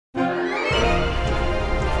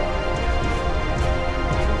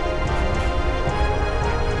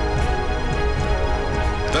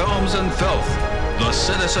Crimson Filth, the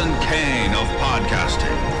Citizen Kane of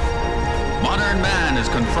podcasting. Modern man is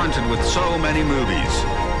confronted with so many movies.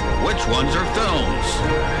 Which ones are films?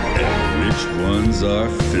 And which ones are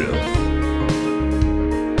filth?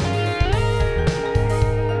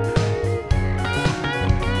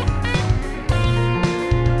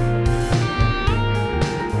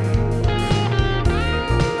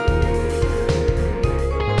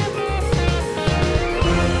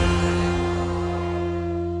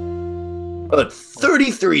 At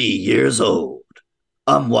 33 years old,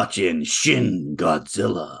 I'm watching Shin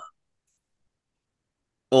Godzilla.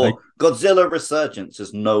 Or Godzilla Resurgence,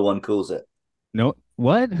 as no one calls it. No,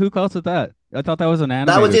 what? Who calls it that? I thought that was an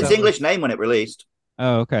animated. That was its English name when it released.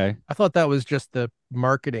 Oh, okay. I thought that was just the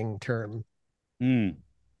marketing term. I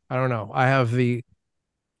don't know. I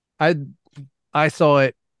saw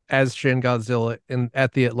it as Shin Godzilla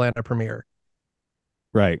at the Atlanta premiere.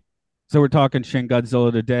 Right. So we're talking Shin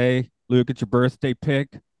Godzilla today. Luke, it's your birthday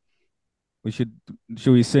pick. Should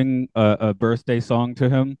we sing a birthday song to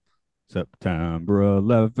him? September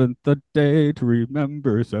 11th, the day to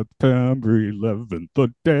remember. September 11th,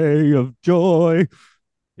 the day of joy.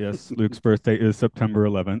 Yes, Luke's birthday is September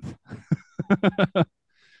 11th.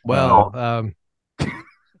 Well,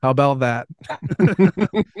 how about that?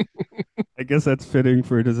 I guess that's fitting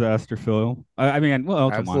for a disaster film. I mean, well,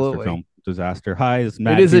 it's Absolutely. a monster film. Disaster. Hi, it's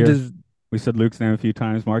Matt. It is here. We said Luke's name a few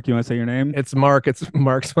times. Mark, you want to say your name? It's Mark.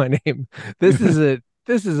 Mark's my name. This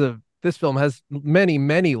film has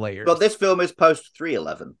many layers. But this film is post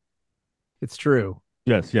 311. It's true.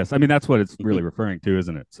 Yes. I mean, that's what it's really referring to,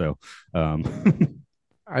 isn't it? So,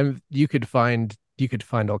 you could find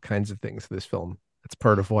all kinds of things in this film. That's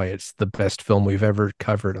part of why it's the best film we've ever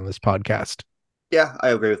covered on this podcast. Yeah,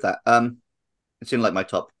 I agree with that. It's in like my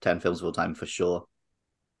top 10 films of all time for sure.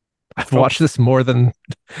 I've watched this more than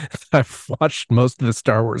I've watched most of the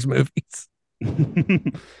Star Wars movies.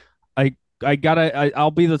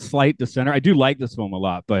 I'll be the slight dissenter. I do like this film a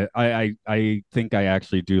lot, but I think I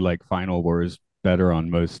actually do like Final Wars better on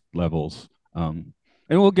most levels. And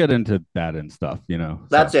we'll get into that and stuff,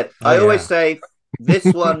 That's it. I always say this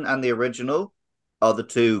one and the original are the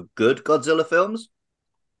two good Godzilla films.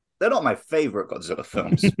 They're not my favorite Godzilla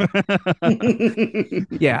films.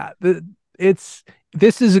 Yeah,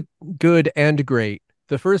 this is good and great.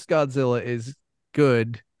 The first Godzilla is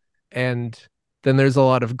good, and then there's a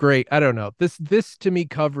lot of great. I don't know. This to me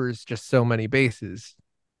covers just so many bases,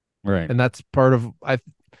 right? And that's part of I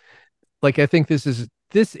think this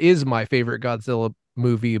is my favorite Godzilla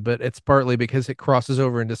movie, but it's partly because it crosses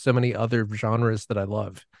over into so many other genres that I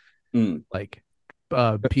love, like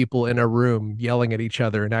people in a room yelling at each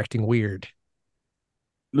other and acting weird.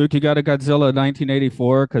 Luke, you got a Godzilla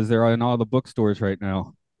 1984 because they're in all the bookstores right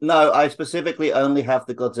now. No, I specifically only have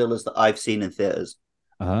the Godzillas that I've seen in theaters.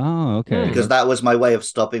 Oh, okay. Because that was my way of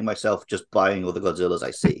stopping myself just buying all the Godzillas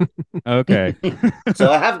I see. Okay. So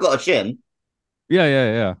I have got a Shin.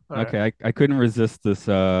 Yeah. All okay, right. I couldn't resist this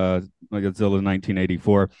Godzilla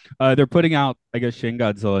 1984. They're putting out, I guess, Shin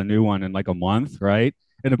Godzilla, a new one in like a month, right?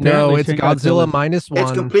 And No, it's Godzilla -1.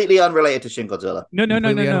 It's completely unrelated to Shin Godzilla. No.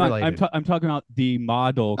 unrelated. I'm talking about the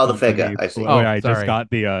model. Oh, the figure. I see. I sorry. just got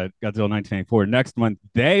the Godzilla 1984. Next month,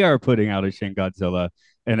 they are putting out a Shin Godzilla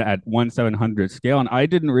and at 1/700 scale. And I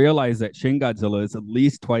didn't realize that Shin Godzilla is at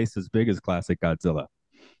least twice as big as classic Godzilla.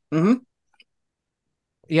 Mm-hmm.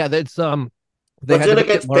 Yeah, that's Godzilla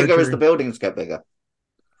gets bigger as the buildings get bigger.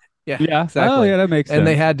 Yeah, exactly. Oh, yeah, that makes sense. And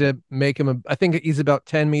they had to make him. I think he's about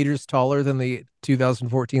 10 meters taller than the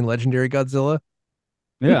 2014 legendary Godzilla.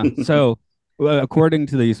 Yeah. So, according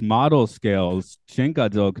to these model scales, Shin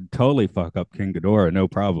Godzilla could totally fuck up King Ghidorah, no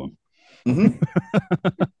problem. Mm-hmm.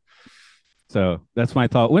 So that's my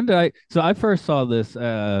thought. So I first saw this, when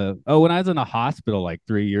I was in a hospital like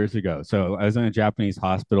 3 years ago. So I was in a Japanese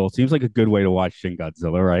hospital. Seems like a good way to watch Shin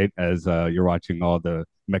Godzilla, right? As you're watching all the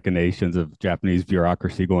machinations of Japanese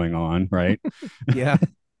bureaucracy going on, right? Yeah.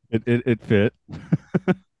 It fit.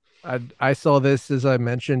 I saw this, as I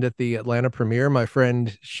mentioned, at the Atlanta premiere. My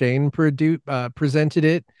friend Shane presented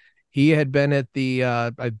it. He had been at the,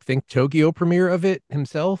 I think, Tokyo premiere of it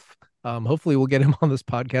himself. Hopefully we'll get him on this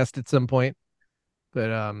podcast at some point.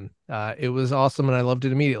 But it was awesome, and I loved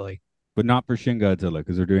it immediately. But not for Shin Godzilla,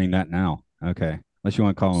 because they're doing that now. Okay. Unless you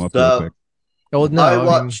want to call him up real quick. Oh, no, I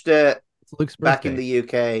watched it Luke's back birthday. in the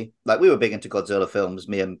UK. Like, we were big into Godzilla films,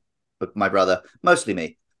 me and my brother, mostly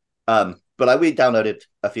me. But we downloaded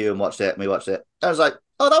a few and watched it, and we watched it. I was like,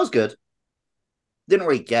 oh, that was good. Didn't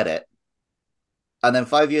really get it. And then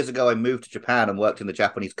 5 years ago, I moved to Japan and worked in the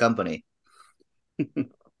Japanese company.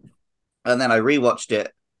 And then I rewatched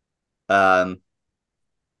it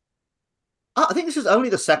I think this is only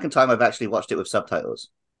the second time I've actually watched it with subtitles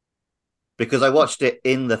because I watched it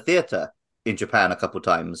in the theater in Japan a couple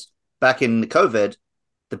times. Back in COVID,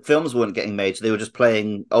 the films weren't getting made, so they were just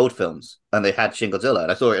playing old films, and they had Shin Godzilla,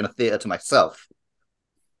 and I saw it in a theater to myself,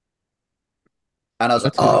 and I was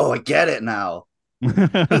like, That's "Oh, I get it now."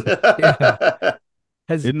 Yeah.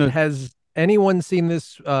 In the Has anyone seen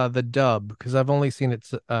this the dub? Because I've only seen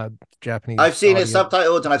its I've Japanese seen it audio.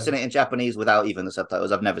 subtitled, and I've seen it in Japanese without even the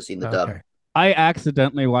subtitles. I've never seen the dub. Okay. I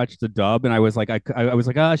accidentally watched the dub, and I was like, I was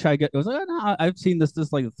like, oh, should I get? I was like, oh, no, I've seen this. This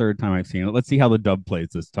is like the third time I've seen it. Let's see how the dub plays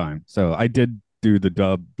this time. So I did do the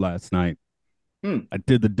dub last night. I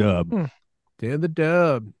did the dub Hmm. Did the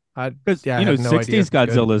dub. because I had no idea. 60s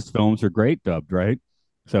Godzilla's films are great dubbed, right?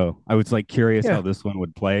 So I was like curious Yeah. how this one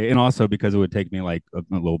would play, and also because it would take me like a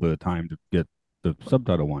little bit of time to get the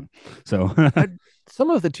subtitle one. So Some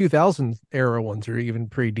of the 2000s era ones are even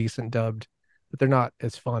pretty decent dubbed, but they're not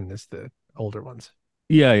as fun as the older ones.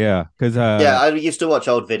 yeah, because Yeah, I used to watch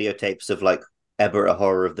old videotapes of like Ebera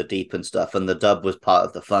Horror of the Deep and stuff, and the dub was part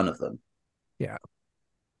of the fun of them. Yeah.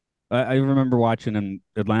 I remember watching in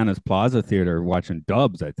Atlanta's Plaza Theater, watching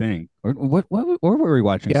dubs. I think, or or were we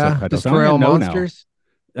watching Yeah. subtitles? Destroy All Monsters.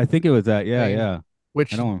 I think it was that. Yeah, Thing. yeah.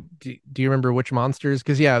 Which I don't. do you remember which monsters?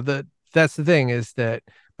 Because that's the thing is that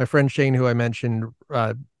my friend Shane, who I mentioned,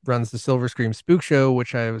 runs the Silver Scream Spook Show,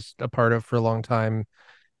 which I was a part of for a long time,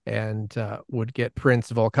 and would get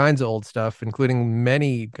prints of all kinds of old stuff, including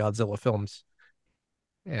many Godzilla films,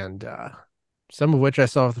 and some of which I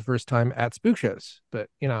saw for the first time at spook shows. But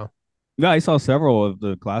Yeah, I saw several of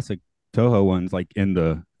the classic Toho ones like in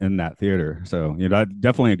that theater. So that's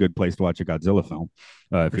definitely a good place to watch a Godzilla film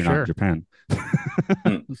if For you're not in sure. Japan.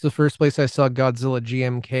 it's the first place I saw Godzilla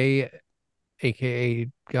GMK, aka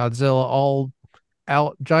Godzilla All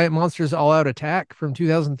Out Giant Monsters All Out Attack from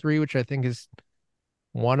 2003, which I think is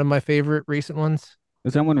one of my favorite recent ones.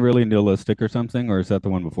 Is that one really nihilistic or something, or is that the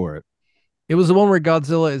one before it? It was the one where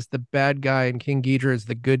Godzilla is the bad guy and King Ghidorah is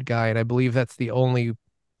the good guy, and I believe that's the only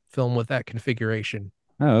film with that configuration.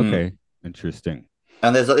 Oh, okay, interesting.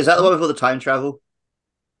 And is that the one with all the time travel?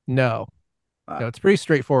 No, no, it's pretty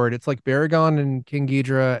straightforward. It's like Baragon and King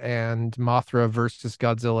Ghidorah and Mothra versus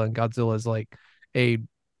Godzilla, and Godzilla is like a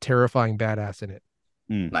terrifying badass in it.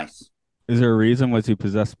 Nice. Is there a reason? Was he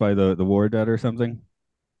possessed by the war dead or something?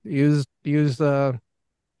 Use Just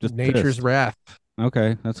nature's pissed. wrath.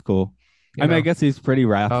 Okay, that's cool. You I mean, I know. guess he's pretty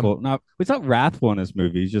wrathful. Not he's not wrathful in this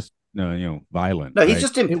movie. He's just violent. No, he's right?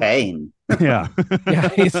 just in pain. Yeah. Yeah,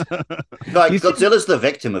 he's Like he's- Godzilla's the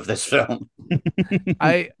victim of this film.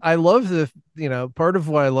 I love part of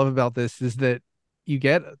what I love about this is that you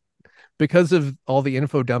get because of all the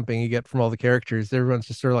info dumping you get from all the characters, everyone's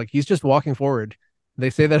just sort of like he's just walking forward. They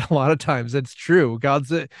say that a lot of times. It's true.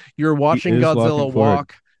 You're watching is Godzilla walking forward.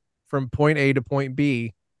 walk from point A to point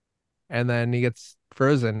B, and then he gets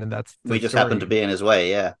frozen, and that's the We just story. happened to be in his way,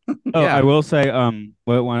 yeah. Oh, Yeah. I will say,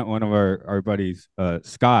 one of our buddies,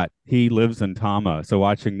 Scott, he lives in Tama. So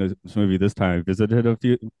watching this movie this time, I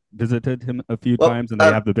visited him a few Well, times, and they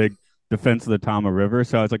have the big defense of the Tama River.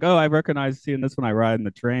 So I was like, oh, I recognize seeing this when I ride in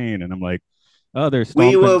the train, and I'm like, oh, there's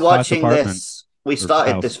We were Scott's watching apartment. this. We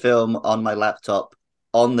started house. this film on my laptop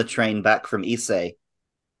on the train back from Issei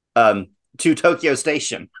to Tokyo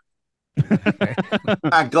Station.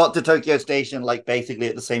 I got to Tokyo Station like basically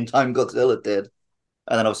at the same time Godzilla did,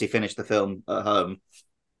 and then obviously finished the film at home.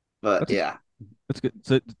 But Okay. yeah, That's good.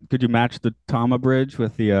 So could you match the Tama Bridge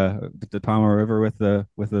with the Tama River with the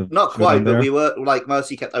not quite, rhythm but there? we were like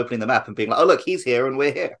Mercy kept opening the map and being like, "Oh look, he's here and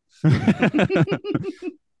we're here."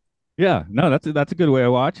 Yeah, no, that's a good way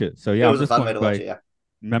to watch it. So yeah, It I'm was a just fun going way to by watch it. Yeah,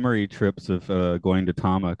 memory trips of going to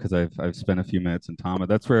Tama because I've spent a few minutes in Tama.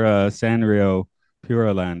 That's where Sanrio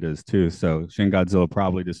Pura Land is too. So Shin Godzilla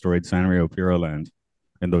probably destroyed Sanrio Pura Land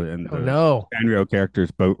in the Oh no. Sanrio character's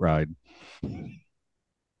boat ride.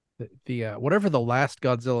 The whatever the last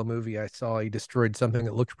Godzilla movie I saw, he destroyed something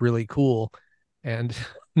that looked really cool, and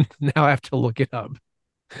now I have to look it up.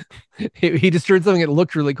 He destroyed something that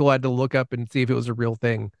looked really cool. I had to look up and see if it was a real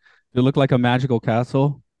thing. Did it look like a magical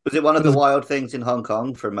castle? was it one of It the was- wild things in Hong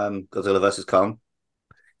Kong from Godzilla versus Kong?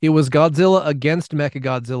 It was Godzilla against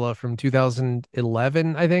Mechagodzilla from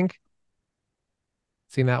 2011, I think.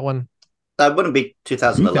 Seen that one? That wouldn't be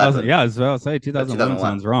 2011. Yeah, as well. Say 2001 2001.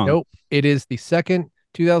 sounds wrong. Nope. It is the second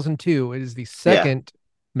 2002. It is the second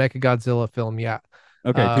Mechagodzilla film. Yeah.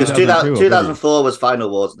 Okay, Uh, Because 2002 already. 2004 was Final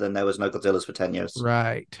Wars, and then there was no Godzillas for 10 years.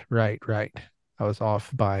 Right. I was off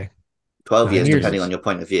by 12 9 years, years. depending on your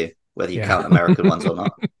point of view, whether you Yeah. count American ones or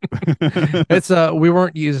not. it's I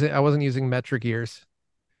wasn't using metric years.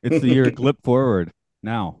 It's the year Glip Forward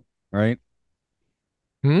now, right?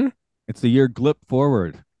 Hmm? It's the year Glip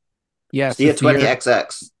forward. Yes, It's the year it's the year.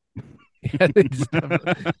 20XX. Yeah, it's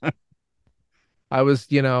definitely- I was,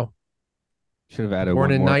 Should have added born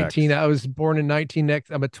one in more 19. X. I was born in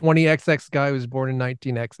 19X. I'm a 20XX guy who was born in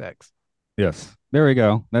 19XX. Yes, there we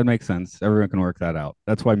go. That makes sense. Everyone can work that out.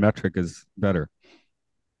 That's why metric is better.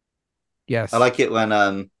 Yes. I like it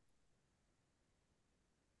when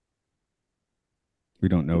We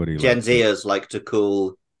don't know what he Gen likes. Zers like to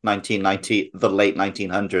call 1990 the late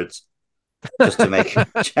 1900s just to make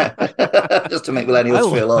just to make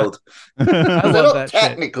millennials feel old. I They're love not that shit.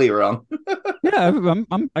 technically wrong. Yeah,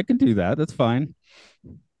 I can do that. That's fine.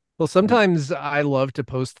 Well, sometimes I love to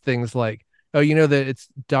post things like, oh, that it's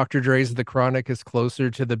Dr. Dre's The Chronic is closer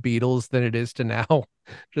to the Beatles than it is to now,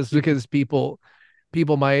 just because people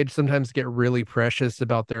my age sometimes get really precious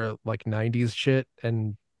about their like 90s shit,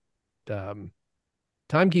 and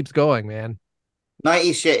time keeps going, man.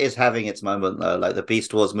 90s shit is having its moment though. Like the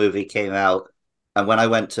Beast Wars movie came out, and when I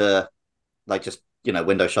went to like just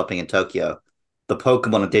window shopping in Tokyo, the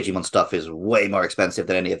Pokemon and Digimon stuff is way more expensive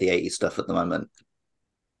than any of the 80s stuff at the moment.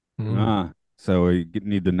 So we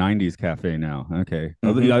need the 90s cafe now. Okay.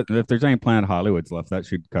 Mhm. If there's any Planet Hollywoods left, that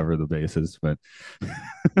should cover the bases, but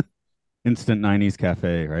instant 90s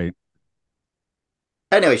cafe, right?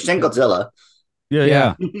 Anyway, Shin Godzilla.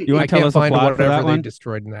 Yeah. You want I to tell can't us the find plot for whatever that they one?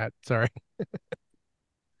 destroyed in that. Sorry.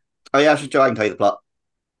 Oh yeah, I can tell you the plot.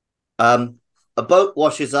 A boat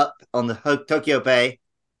washes up on the Tokyo Bay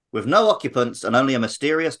with no occupants and only a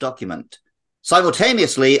mysterious document.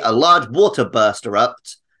 Simultaneously, a large water burst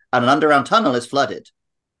erupts and an underground tunnel is flooded.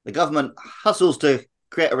 The government hustles to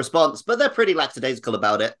create a response, but they're pretty lackadaisical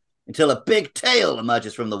about it until a big tail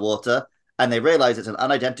emerges from the water and they realize it's an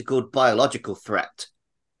unidentified biological threat.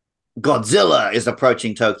 Godzilla is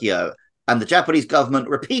approaching Tokyo, and the Japanese government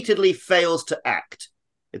repeatedly fails to act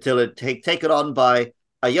until it's taken on by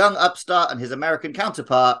a young upstart and his American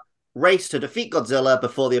counterpart race to defeat Godzilla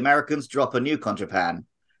before the Americans drop a nuke on Japan.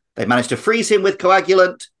 They manage to freeze him with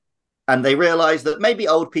coagulant, and they realize that maybe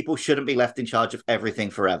old people shouldn't be left in charge of everything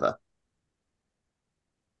forever.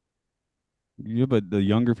 Yeah, but the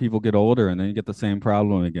younger people get older and then you get the same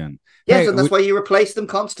problem again. Yes, and that's why you replace them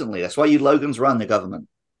constantly. That's why you Logans run the government.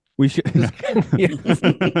 We should.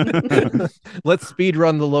 Let's speed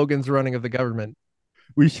run the Logan's running of the government.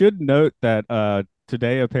 We should note that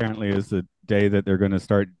today apparently is the day that they're going to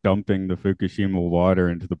start dumping the Fukushima water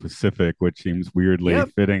into the Pacific, which seems weirdly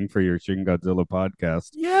fitting for your Shin Godzilla podcast.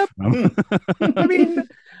 Yep. I mean,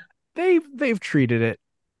 they've treated it.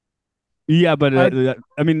 Yeah, but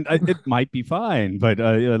I mean, it might be fine, but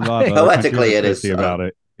a lot of poetically it is about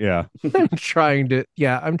it. Yeah, I'm trying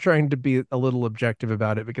to be a little objective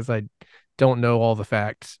about it because I don't know all the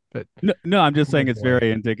facts. But no, I'm just saying it's very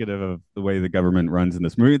indicative of the way the government runs in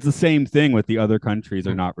this movie. It's the same thing with the other countries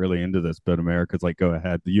are not really into this, but America's like, go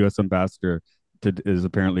ahead. The U.S. ambassador is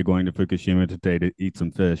apparently going to Fukushima today to eat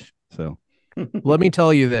some fish. So let me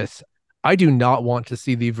tell you this. I do not want to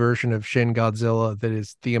see the version of Shin Godzilla that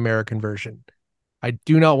is the American version. I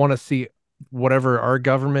do not want to see whatever our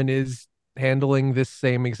government is handling this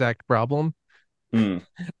same exact problem.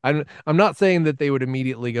 I'm not saying that they would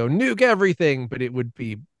immediately go nuke everything, but it would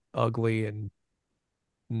be ugly and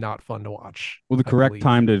not fun to watch. Well, the correct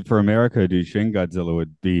time for America to do Shin Godzilla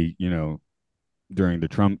would be, during the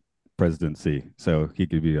Trump presidency, so he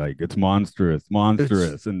could be like, it's monstrous,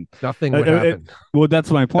 and nothing would happen. Well, that's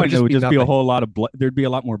my point. It would just be a nothing. whole lot of there'd be a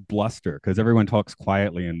lot more bluster because everyone talks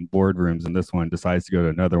quietly in boardrooms, and this one decides to go to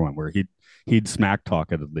another one where he'd smack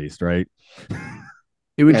talk it at least, right?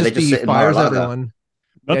 It would just be fires everyone.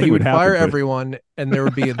 Nothing he would happen, fire but everyone, and there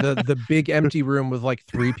would be the big empty room with like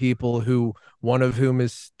three people who one of whom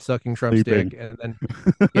is sucking Trump's dick, and then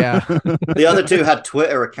the other two had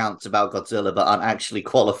Twitter accounts about Godzilla but aren't actually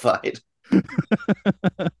qualified.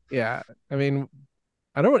 Yeah, I mean,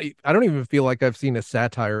 I don't even feel like I've seen a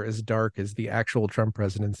satire as dark as the actual Trump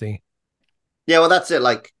presidency. Yeah, well, that's it.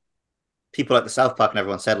 Like people like the South Park and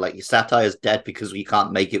everyone said, like, your satire is dead because we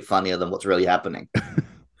can't make it funnier than what's really happening.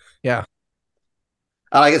 Yeah.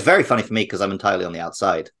 And like, it's very funny for me because I'm entirely on the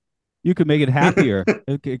outside. You could make it happier.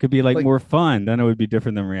 It could be like more fun. Then it would be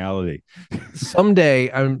different than reality.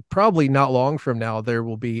 Someday, I'm probably not long from now, there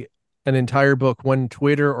will be an entire book when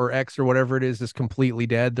Twitter or X or whatever it is completely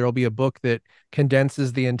dead. There'll be a book that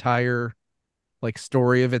condenses the entire like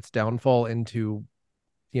story of its downfall into,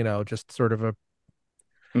 just sort of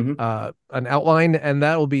an outline, and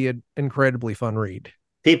that will be an incredibly fun read.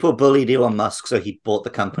 People bullied Elon Musk, so he bought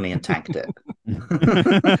the company and tanked it.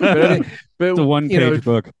 But it's a one-page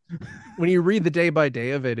book. When you read the day by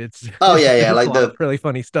day of it, it's like the really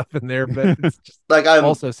funny stuff in there, but it's just like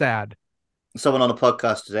also sad. someone on a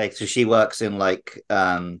podcast today. So she works in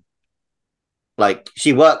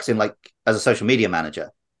she works in as a social media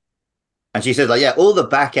manager, and she says like, yeah, all the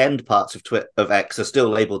back end parts of X are still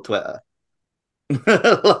labeled Twitter.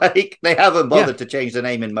 Like they haven't bothered to change the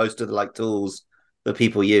name in most of the tools that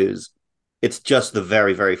people use. It's just the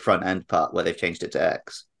very, very front end part where they've changed it to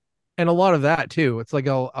X. And a lot of that too. It's like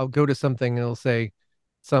I'll go to something and it'll say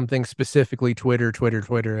something specifically Twitter,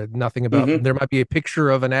 nothing about there might be a picture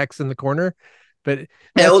of an X in the corner, but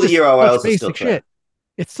all the URLs are still shit.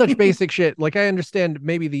 It's such basic shit. Like I understand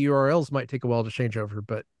maybe the URLs might take a while to change over,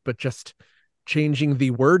 but just changing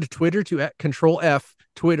the word Twitter to Control F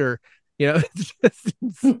Twitter, it's just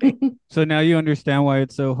insane. So now you understand why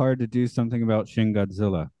it's so hard to do something about Shin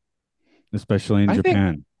Godzilla, especially in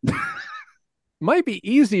Japan. Might be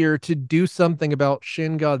easier to do something about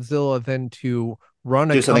Shin Godzilla than to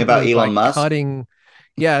do something about Elon Musk.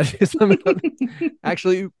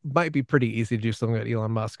 Actually, might be pretty easy to do something about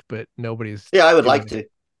Elon Musk, but nobody's. Yeah, I would like to.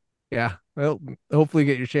 Yeah, well, hopefully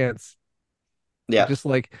get your chance. Yeah, just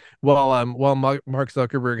like while Mark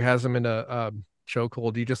Zuckerberg has him in a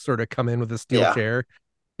chokehold, you just sort of come in with a steel chair,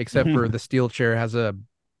 except for the steel chair has a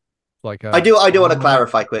I do want to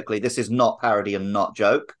clarify quickly. This is not parody and not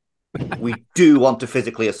joke. We do want to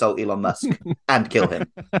physically assault Elon Musk and kill him.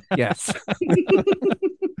 Yes.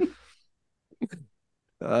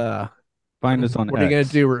 Find us on What are you going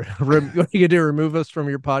to do? What are you going to do? Remove us from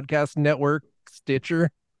your podcast network,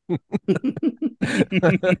 Stitcher?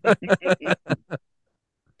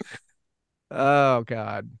 Oh,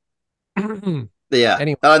 God. Yeah.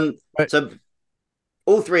 Anyway, so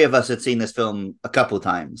all three of us had seen this film a couple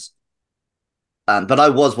times. But I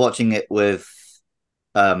was watching it with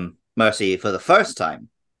Mercy for the first time,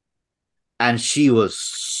 and she was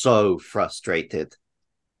so frustrated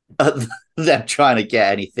at them trying to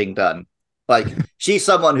get anything done. Like she's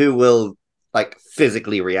someone who will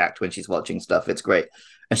physically react when she's watching stuff. It's great,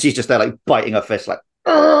 and she's just there biting her fist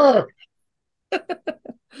and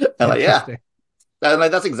yeah, and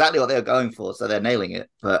that's exactly what they're going for. So they're nailing it.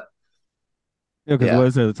 But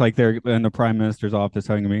because it's like they're in the prime minister's office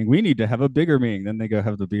having a meeting. We need to have a bigger meeting. Then they go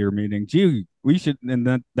have the bigger meeting. Gee, we should.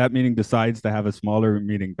 And that meeting decides to have a smaller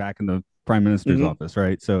meeting back in the prime minister's office,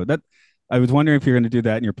 right? So I was wondering if you're going to do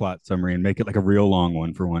that in your plot summary and make it like a real long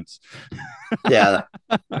one for once. Yeah.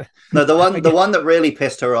 No, the one that really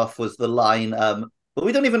pissed her off was the line, but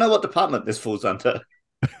we don't even know what department this falls under.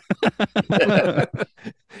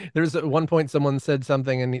 There's at one point someone said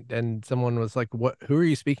something and someone was like, who are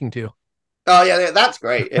you speaking to? Oh yeah, that's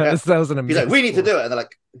great. Yeah. That was an amazing. He's like, we need to do it, and they're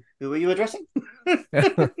like, who are you addressing?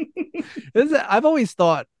 I always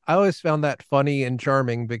found that funny and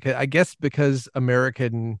charming because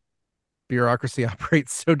American bureaucracy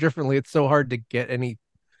operates so differently. It's so hard to get any.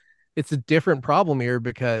 It's a different problem here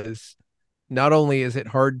because not only is it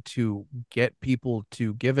hard to get people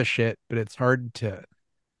to give a shit, but it's hard to.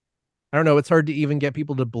 I don't know. It's hard to even get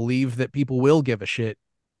people to believe that people will give a shit.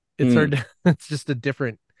 It's hard. It's just a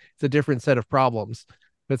different set of problems.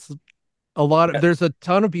 There's a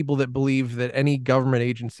ton of people that believe that any government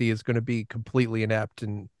agency is going to be completely inept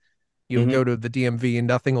and you'll go to the DMV and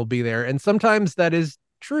nothing will be there. And sometimes that is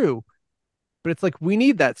true, but it's like, we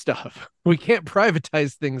need that stuff. We can't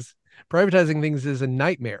privatize things. Privatizing things is a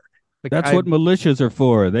nightmare. That's what militias are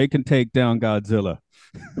for. They can take down Godzilla.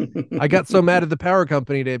 I got so mad at the power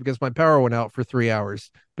company today because my power went out for 3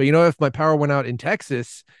 hours. But if my power went out in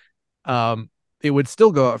Texas, it would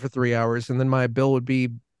still go out for 3 hours, and then my bill would be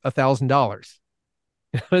 $1,000.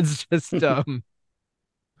 It's just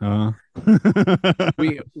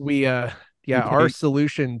our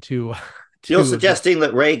solution to you're suggesting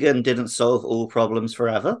that Reagan didn't solve all problems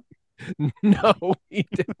forever? No, he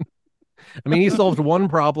didn't. I mean, he solved one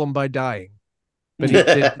problem by dying, but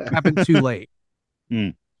it happened too late.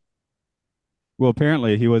 Well,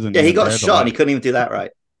 apparently he wasn't. Yeah, he got shot and he couldn't even do that right.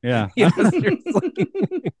 Yeah.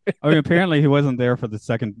 I mean, apparently he wasn't there for the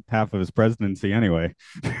second half of his presidency anyway.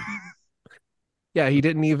 Yeah, he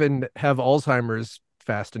didn't even have Alzheimer's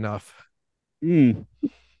fast enough. Yeah.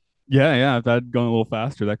 If that had gone a little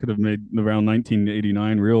faster, that could have made around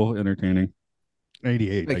 1989 real entertaining.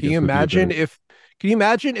 88. Can you imagine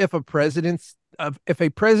if a president of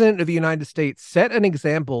the United States set an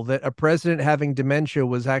example that a president having dementia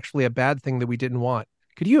was actually a bad thing that we didn't want?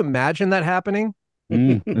 Could you imagine that happening?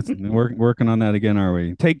 We're working on that again, are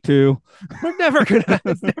we? Take two. It's never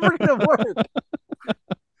gonna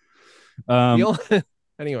work.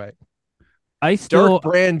 Anyway, Dark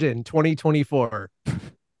Brandon 2024.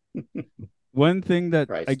 One thing that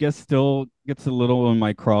I guess still gets a little on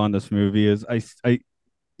my craw in this movie is I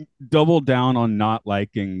doubled down on not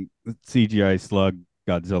liking CGI slug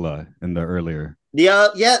Godzilla in the earlier. Yeah,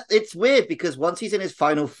 yeah, it's weird because once he's in his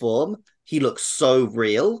final form, he looks so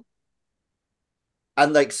real.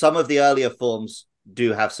 And like some of the earlier forms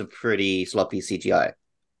do have some pretty sloppy CGI.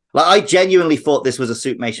 Like I genuinely thought this was a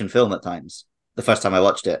Suitmation film at times, the first time I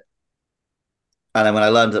watched it. And then when I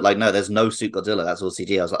learned that, like, no, there's no Suit Godzilla, that's all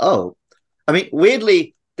CG, I was like, oh. I mean,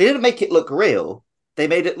 weirdly, they didn't make it look real. They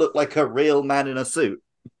made it look like a real man in a suit.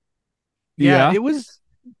 Yeah. It was.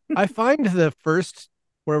 I find the first,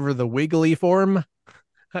 whatever the wiggly form,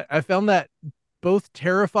 I found that both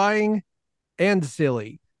terrifying and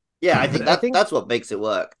silly. Yeah, I think that's what makes it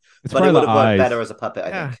work. It's But it would have worked eyes. better as a puppet, I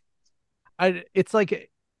Yeah. think. It's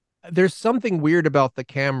like there's something weird about the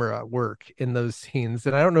camera work in those scenes,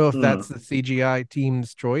 and I don't know if that's the CGI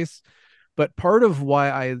team's choice, but part of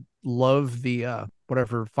why I love the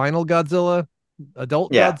whatever final Godzilla,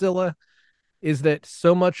 adult Godzilla, is that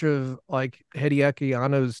so much of like Hideaki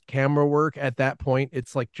Anno's camera work at that point,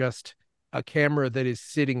 it's like just a camera that is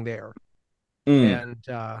sitting there, and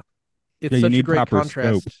it's such a great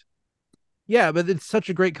contrast. Scope. Yeah, but it's such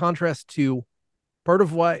a great contrast to part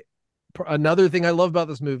of why. Another thing I love about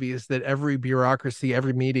this movie is that every bureaucracy,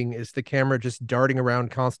 every meeting is the camera just darting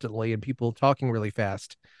around constantly and people talking really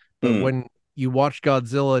fast. But when you watch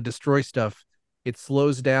Godzilla destroy stuff, it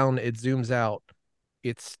slows down, it zooms out,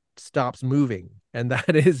 it stops moving. And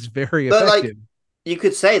that is very effective. Like, you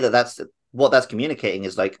could say that that's what that's communicating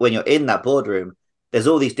is like when you're in that boardroom, there's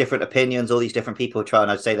all these different opinions, all these different people trying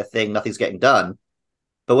to say the thing, nothing's getting done.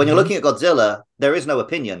 But when you're looking at Godzilla, there is no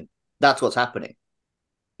opinion. That's what's happening.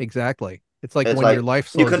 Exactly. It's like when your life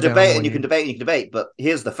slows down. You can debate and you can debate and you can debate, but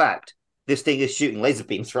here's the fact. This thing is shooting laser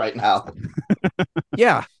beams right now.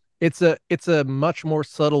 Yeah. It's a much more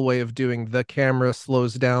subtle way of doing the camera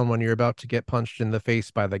slows down when you're about to get punched in the face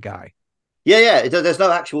by the guy. Yeah. There's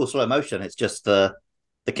no actual slow motion. It's just the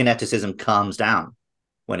kineticism calms down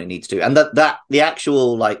when it needs to. And that the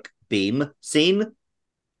actual like beam scene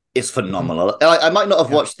is phenomenal. I might not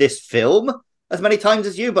have watched this film as many times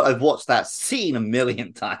as you, but I've watched that scene a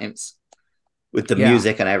million times with the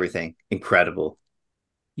music and everything. Incredible.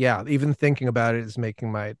 Yeah, even thinking about it is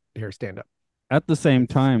making my hair stand up. At the same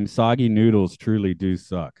time, soggy noodles truly do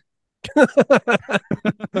suck.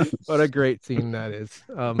 What a great scene that is.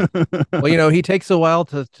 Well, he takes a while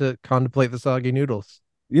to contemplate the soggy noodles.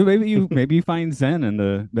 Yeah, maybe you find zen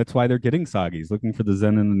and that's why they're getting soggy. He's looking for the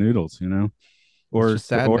zen in the noodles, or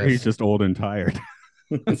he's just old and tired.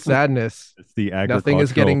 It's sadness. It's the nothing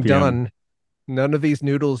is getting PM. done. None of these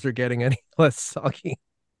noodles are getting any less soggy.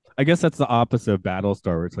 I guess that's the opposite of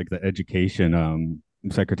Battlestar, where it's like the education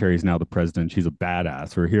secretary is now the president. She's a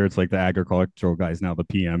badass. Or here it's like the agricultural guy is now the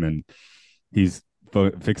PM, and he's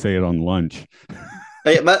fixated on lunch.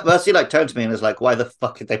 Mercy turned to me and is like, "Why the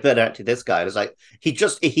fuck did they put out to this guy?" And it's like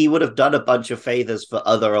he would have done a bunch of favors for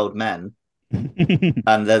other old men,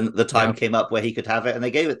 and then the time came up where he could have it, and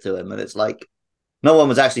they gave it to him, and it's like. No one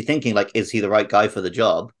was actually thinking, like, is he the right guy for the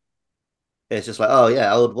job? It's just like, oh,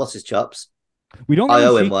 yeah, what's his chops? I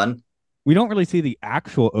owe him one. We don't really see the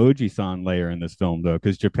actual Oji-san layer in this film, though,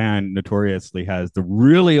 because Japan notoriously has the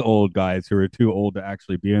really old guys who are too old to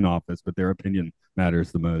actually be in office, but their opinion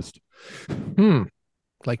matters the most.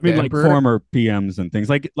 Like former PMs and things.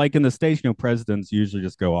 Like in the States, presidents usually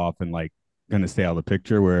just go off and, like, kind of stay out of the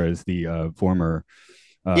picture, whereas the former...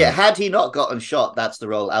 had he not gotten shot, that's the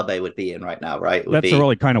role Abe would be in right now, right? The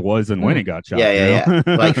role he kind of was in when he got shot. Yeah.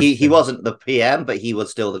 Like he wasn't the PM, but he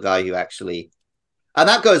was still the guy who actually, and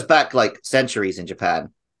that goes back like centuries in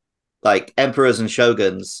Japan. Like emperors and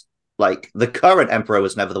shoguns, like the current emperor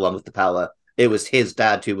was never the one with the power. It was his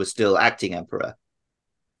dad who was still acting emperor,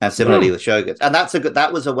 and similarly with shoguns. And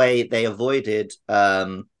that was a way they avoided,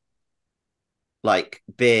 like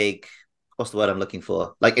big, what's the word I'm looking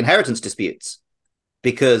for? Like inheritance disputes.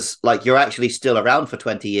 Because like you're actually still around for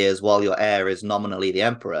 20 years while your heir is nominally the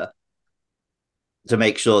emperor to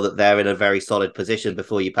make sure that they're in a very solid position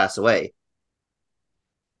before you pass away.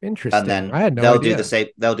 Interesting. And then I had no they'll idea. do the same.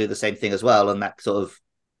 They'll do the same thing as well. And that sort of,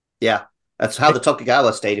 that's how the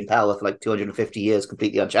Tokugawa stayed in power for like 250 years,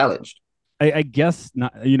 completely unchallenged. I guess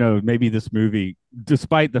not. Maybe this movie,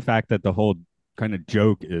 despite the fact that the whole kind of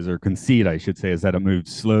joke is, or conceit, I should say, is that it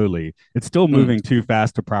moves slowly. It's still moving too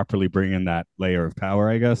fast to properly bring in that layer of power,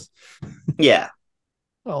 I guess. Yeah.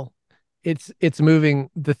 Well, it's moving.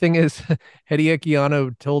 The thing is, Hideaki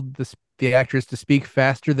Anno told the actress to speak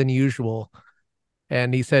faster than usual,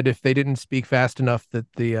 and he said if they didn't speak fast enough, that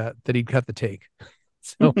that he'd cut the take.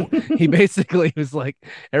 So he basically was like,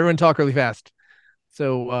 everyone talk really fast.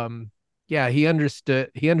 So he understood.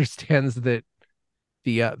 He understands that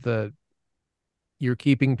the you're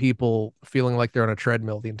keeping people feeling like they're on a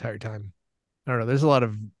treadmill the entire time. I don't know. There's a lot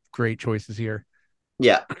of great choices here.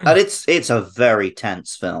 Yeah, and it's a very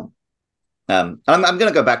tense film. I'm going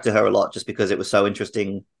to go back to her a lot just because it was so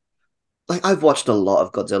interesting. Like I've watched a lot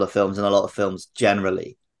of Godzilla films and a lot of films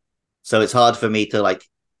generally, so it's hard for me to like.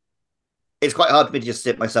 It's quite hard for me to just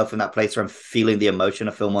sit myself in that place where I'm feeling the emotion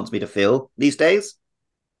a film wants me to feel these days.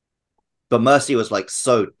 But Mercy was like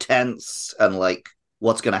so tense and like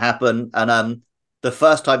what's going to happen. And the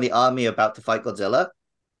first time the army are about to fight Godzilla,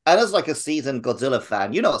 and as like a seasoned Godzilla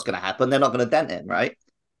fan, you know what's going to happen. They're not going to dent him, right?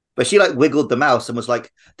 But she like wiggled the mouse and was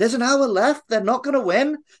like, "There's an hour left. They're not going to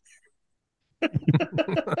win."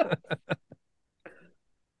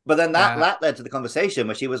 But then that led to the conversation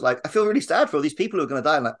where she was like, "I feel really sad for all these people who are going to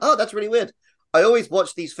die." I'm like, "Oh, that's really weird." I always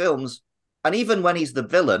watch these films, and even when he's the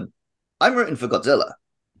villain, I'm rooting for Godzilla.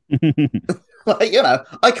 Like, you know,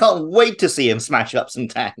 I can't wait to see him smash up some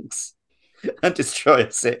tanks and destroy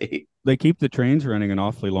a city. They keep the trains running an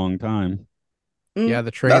awfully long time. Yeah,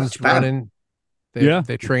 the trains running.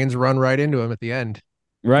 The trains run right into him at the end.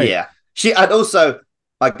 Right. Yeah. And also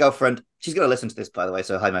my girlfriend, she's going to listen to this, by the way.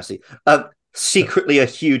 So hi, Mercy. Secretly a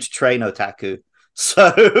huge train otaku.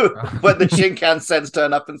 So when the Shinkansens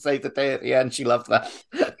turn up and save the day at the end, she loved that.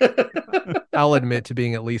 I'll admit to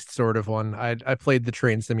being at least sort of one. I played the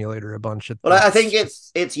train simulator a bunch. Well, I think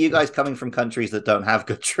it's you guys coming from countries that don't have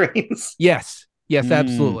good trains. Yes,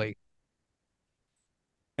 absolutely.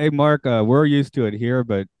 Hey, Mark, we're used to it here,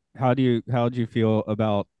 but how do you feel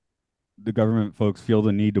about the government folks feel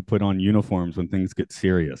the need to put on uniforms when things get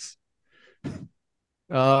serious?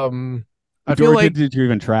 I feel like did you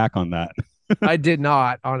even track on that? I did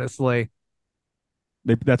not, honestly.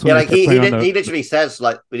 That's what he literally says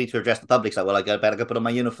like we need to address the public. So well, I better go put on my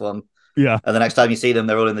uniform. Yeah, and the next time you see them,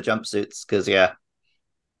 they're all in the jumpsuits because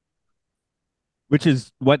which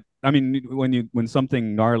is what I mean when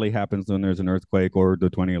something gnarly happens, when there's an earthquake or the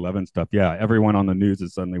 2011 stuff. Yeah, everyone on the news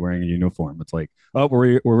is suddenly wearing a uniform. It's like, oh,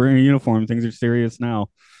 we're wearing a uniform. Things are serious now.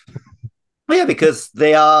 Well, yeah, because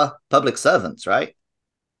they are public servants, right?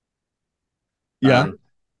 Yeah,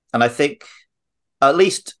 and I think at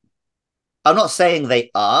least I'm not saying they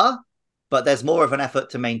are, but there's more of an effort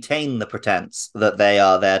to maintain the pretense that they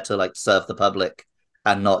are there to like serve the public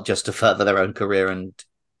and not just to further their own career and,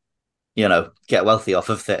 you know, get wealthy off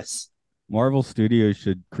of this. Marvel Studios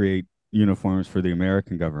should create uniforms for the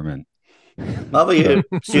American government. Marvel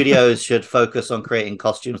Studios should focus on creating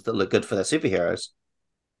costumes that look good for their superheroes.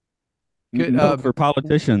 Good, for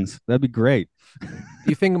politicians, that'd be great. Do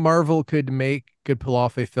you think Marvel could pull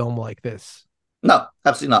off a film like this? No,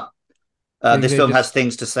 absolutely not. This film has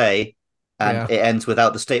things to say, and it ends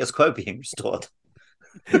without the status quo being restored.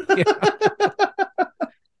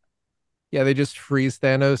 Yeah, they just freeze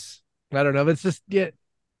Thanos. I don't know. It's just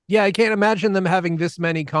I can't imagine them having this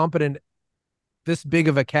many competent, this big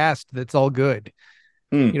of a cast that's all good.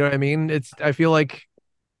 You know what I mean? I feel like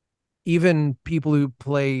even people who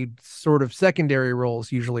play sort of secondary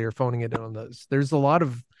roles usually are phoning it in on those. There's a lot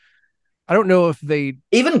of, I don't know if they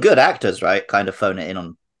even good actors, right? Kind of phone it in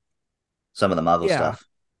on some of the Marvel stuff.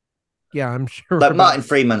 Yeah, I'm sure. Like Martin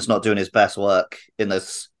Freeman's not doing his best work in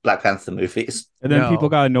those Black Panther movies. And then people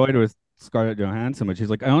got annoyed with Scarlett Johansson, but she's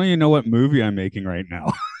like, I don't even know what movie I'm making right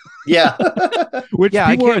now. Yeah. Which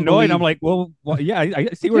people are annoyed. I'm like, well, yeah, I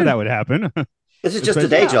see where that would happen. This is just a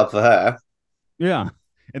day job for her. Yeah.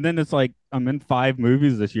 And then it's like, I'm in 5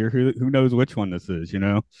 movies this year. Who knows which one this is, you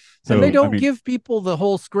know? So and they don't give people the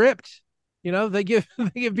whole script. You know, they give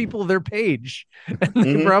people their page and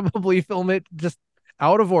they probably film it just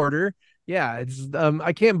out of order. Yeah, it's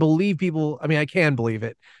I can't believe people. I mean, I can believe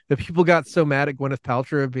it. The people got so mad at Gwyneth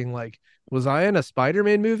Paltrow being like, "Was I in a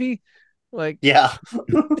Spider-Man movie?" Like, yeah.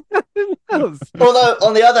 Although,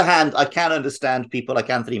 on the other hand, I can understand people like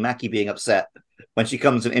Anthony Mackie being upset when she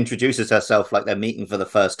comes and introduces herself like they're meeting for the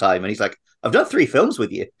first time, and he's like, "I've done 3 films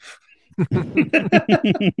with you."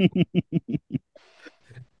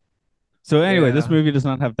 So anyway, this movie does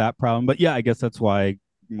not have that problem, but yeah, I guess that's why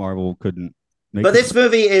Marvel couldn't make. But this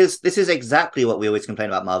movie is exactly what we always complain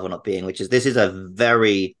about Marvel not being, which is this is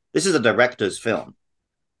a director's film.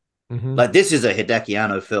 Like this is a Hideki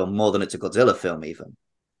Anno film more than it's a Godzilla film, even.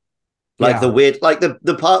 Like the weird, like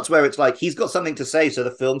the parts where it's like he's got something to say, so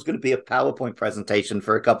the film's going to be a PowerPoint presentation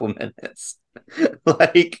for a couple minutes.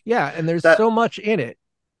 And there's so much in it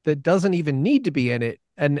that doesn't even need to be in it.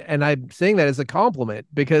 And I'm saying that as a compliment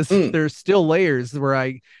because there's still layers where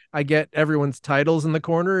I get everyone's titles in the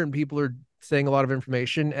corner and people are saying a lot of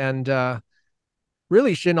information. And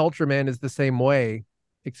really, Shin Ultraman is the same way,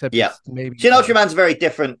 except maybe Shin Ultraman's a very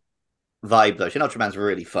different vibe though. Shin Ultraman's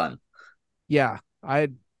really fun. Yeah, I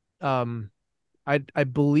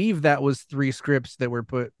believe that was 3 scripts that were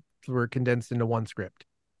put were condensed into one script.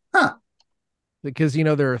 Huh. Because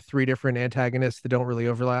there are 3 different antagonists that don't really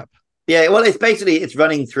overlap. Yeah, well, it's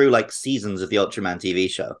running through like seasons of the Ultraman TV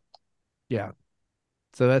show. Yeah.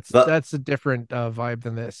 So that's a different vibe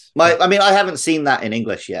than this. I haven't seen that in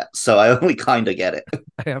English yet, so I only kind of get it.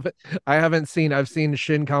 I've seen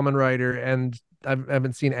Shin Kamen Rider, and I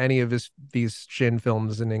haven't seen any of these Shin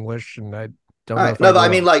films in English, and I don't know. Right. No, but I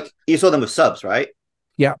mean, like, you saw them with subs, right?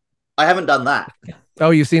 Yeah. I haven't done that. Oh,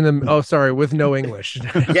 you've seen them? Oh, sorry, with no English.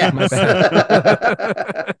 Yeah.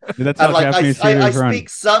 That's how Japanese I run. speak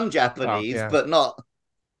some Japanese, but not.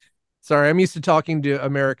 Sorry, I'm used to talking to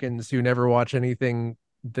Americans who never watch anything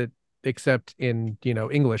that except in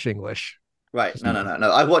English. Right.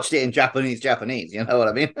 No. I've watched it in Japanese. You know what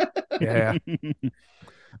I mean? Yeah.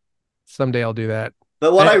 Someday I'll do that.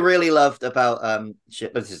 But what I really loved about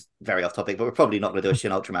this is very off topic, but we're probably not going to do a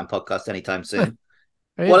Shin Ultraman podcast anytime soon.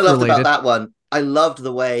 What I loved about that one, I loved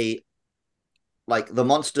the way like the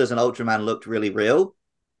monsters and Ultraman looked really real,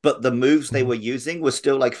 but the moves they were using were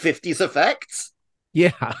still like 50s effects.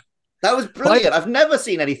 Yeah. That was brilliant. I've never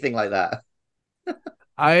seen anything like that.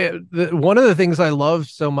 One of the things I love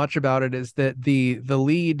so much about it is that the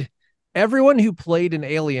lead, everyone who played an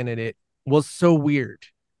alien in it was so weird.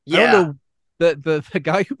 Yeah. I don't know, the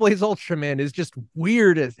guy who plays Ultraman is just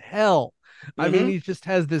weird as hell. I mean, he just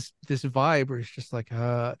has this vibe where he's just like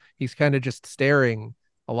he's kind of just staring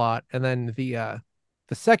a lot. And then the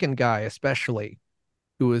second guy, especially,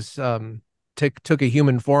 who was took a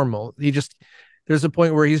human form, there's a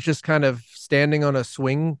point where he's just kind of standing on a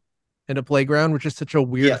swing in a playground, which is such a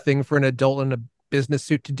weird thing for an adult in a business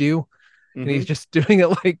suit to do. And he's just doing it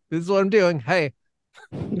like, this is what I'm doing. Hey,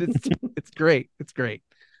 it's great. It's great.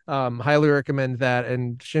 Highly recommend that.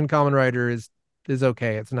 And Shin Kamen Rider is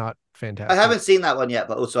okay. It's not fantastic. I haven't seen that one yet,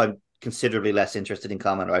 but also I'm considerably less interested in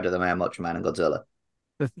Kamen Rider than I am Ultraman and Godzilla.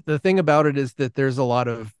 The thing about it is that there's a lot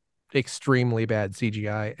of extremely bad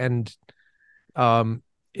CGI, and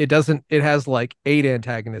it has like 8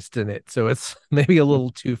 antagonists in it, so it's maybe a little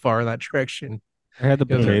too far in that direction. I had the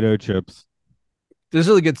potato chips. There's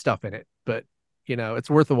really good stuff in it, but it's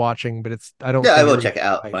worth a watching. But I will check it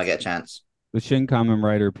out when I get a chance. The Shin Kamen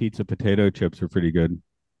Rider pizza potato chips are pretty good.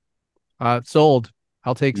 Sold.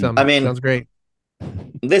 I'll take some. I mean, sounds great.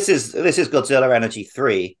 This is Godzilla Energy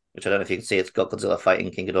 3, which I don't know if you can see. It's got Godzilla fighting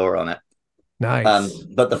King Ghidorah on it. Nice.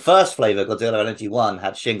 But the first flavor, Godzilla Energy 1,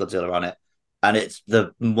 had Shin Godzilla on it, and it's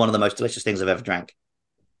one of the most delicious things I've ever drank.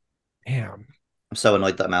 Damn. I'm so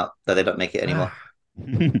annoyed that they don't make it anymore.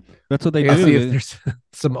 That's what they do. See if there's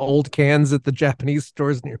some old cans at the Japanese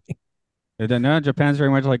stores near me. No, Japan's very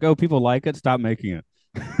much like, oh, people like it, stop making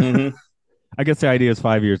it. I guess the idea is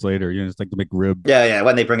 5 years later, just like the McRib. Yeah.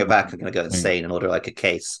 When they bring it back, I'm going to go insane and order like a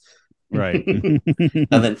case. Right. And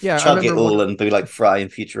then chug it all and be like Fry in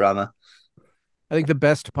Futurama. I think the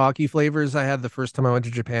best Pocky flavors I had the first time I went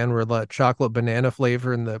to Japan were the chocolate banana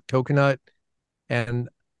flavor and the coconut. And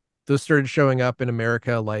those started showing up in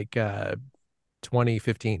America like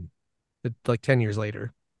 2015, like 10 years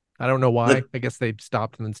later. I don't know why. I guess they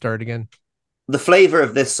stopped and then started again. The flavor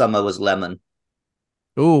of this summer was lemon.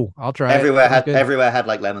 Ooh, I'll try. Everywhere had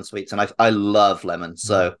like lemon sweets, and I love lemon,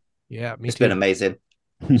 so yeah, it's been amazing.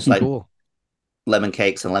 It's like cool. Lemon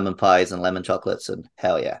cakes and lemon pies and lemon chocolates, and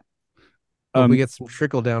hell yeah. We get some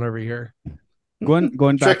trickle down over here. Going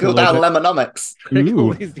back trickle down lemonomics.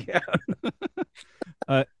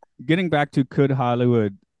 Getting back to, could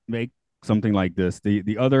Hollywood make something like this?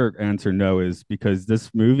 The other answer no is because this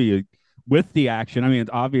movie, with the action, I mean,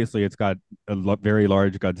 obviously it's got a very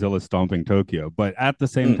large Godzilla stomping Tokyo, but at the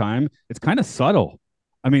same time, it's kind of subtle.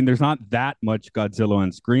 I mean, there's not that much Godzilla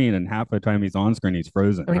on screen, and half the time he's on screen, he's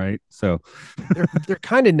frozen, right? So there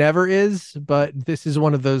kind of never is, but this is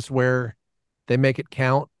one of those where they make it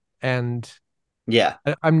count. And yeah,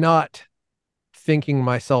 I'm not thinking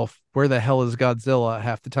myself, where the hell is Godzilla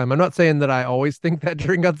half the time? I'm not saying that I always think that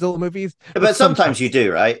during Godzilla movies, but sometimes you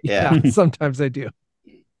do, right? Yeah, sometimes I do.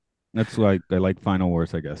 That's why I like Final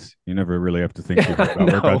Wars, I guess. You never really have to think about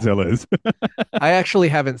where Godzilla is. I actually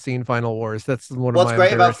haven't seen Final Wars. That's one of What's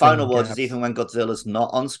great about Final Wars is even when Godzilla's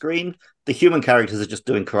not on screen, the human characters are just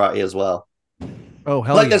doing karate as well. Oh,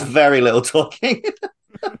 hell there's very little talking.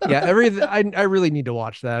 Yeah, I really need to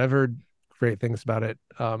watch that. I've heard great things about it.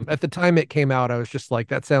 At the time it came out, I was just like,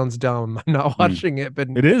 that sounds dumb. I'm not watching it, but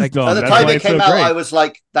it is dumb. At the time it came out, I was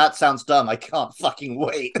like, that sounds dumb. I can't fucking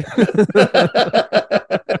wait.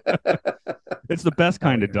 It's the best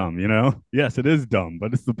kind of dumb, Yes, it is dumb,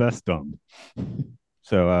 but it's the best dumb.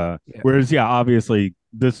 So, whereas, obviously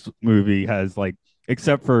this movie has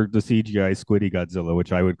except for the CGI Squiddy Godzilla,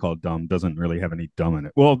 which I would call dumb. Doesn't really have any dumb in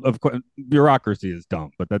it. Well, of course, bureaucracy is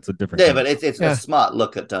dumb, but that's a different. Yeah, but it's a smart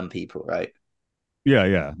look at dumb people, right?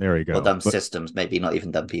 Yeah. There you go. Or dumb systems, maybe not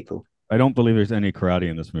even dumb people. I don't believe there's any karate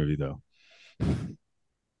in this movie, though.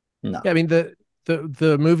 No. Yeah, I mean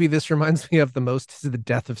the movie this reminds me of the most is The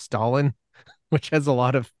Death of Stalin, which has a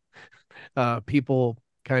lot of people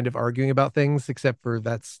kind of arguing about things, except for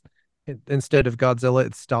instead of Godzilla,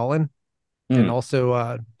 it's Stalin. And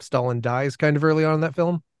also Stalin dies kind of early on in that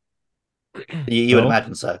film. You would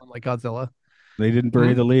imagine so. Like Godzilla. They didn't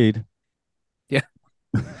bury the lead. Yeah.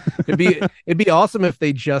 it'd be awesome if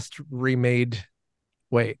they just remade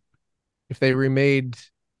if they remade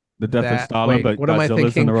The Death of Stalin, but what am I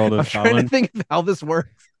Godzilla's thinking? in the world of I'm Stalin. trying to think of how this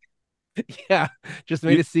works. Yeah, just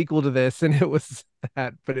made a sequel to this, and it was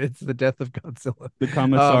that, but it's The Death of Godzilla. The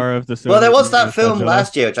Commissar of the Soviet there was that film Godzilla.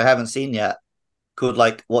 last year, which I haven't seen yet, called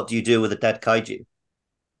What Do You Do with a Dead Kaiju?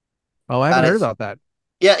 Oh, I haven't heard about that.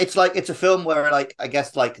 Yeah, it's a film where I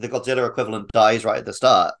guess the Godzilla equivalent dies right at the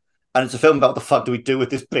start, and it's a film about what the fuck do we do with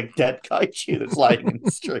this big dead kaiju that's lying in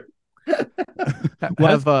the street.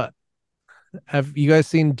 Have you guys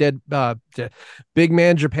seen Big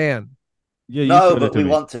Man Japan? Yeah, no, but we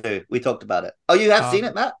want to. We talked about it. Oh, you have seen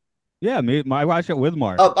it, Matt? Yeah, I watched it with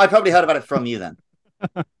Mark. Oh, I probably heard about it from you then.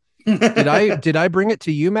 Did I bring it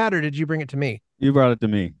to you, Matt, or did you bring it to me? You brought it to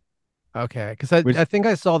me. Okay, because I think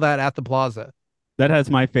I saw that at the Plaza. That has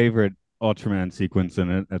my favorite Ultraman sequence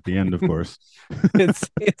in it at the end, of course.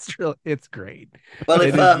 it's great. Well,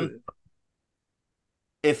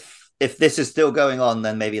 if this is still going on,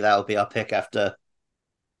 then maybe that'll be our pick after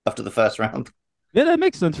the first round. Yeah, that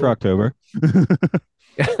makes sense for October. I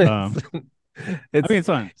mean, it's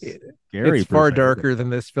not scary. It's far darker than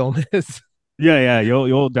this film is. Yeah,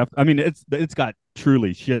 you'll definitely. I mean, it's got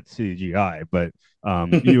truly shit CGI, but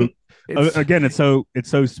again, it's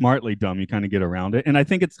so smartly dumb. You kind of get around it, and I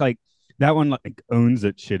think it's like that one owns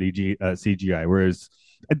it shitty CGI. Whereas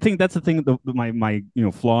I think that's the thing. My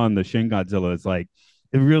flaw in the Shin Godzilla is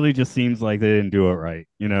it really just seems like they didn't do it right.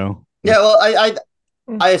 Yeah, well,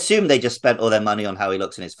 I assume they just spent all their money on how he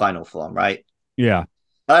looks in his final form, right? Yeah,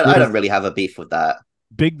 I don't really have a beef with that.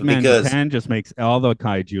 Big Man Japan just makes all the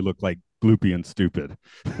kaiju look like gloopy and stupid.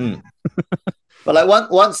 But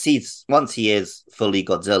once he is fully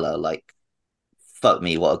Godzilla, fuck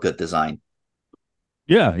me, what a good design.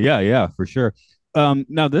 Yeah, for sure.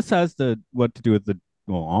 Now this has what to do with the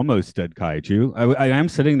almost dead kaiju. I am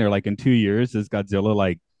sitting there in 2 years, is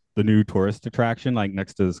Godzilla the new tourist attraction,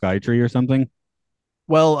 next to the Sky Tree or something?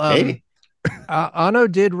 Well, maybe. Anno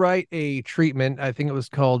did write a treatment. I think it was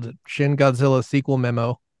called Shin Godzilla Sequel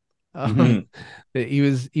Memo.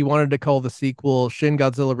 He wanted to call the sequel Shin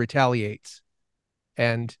Godzilla Retaliates,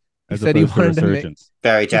 and he said he wanted to make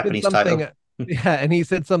very Japanese title. Yeah, and he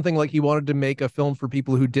said something like he wanted to make a film for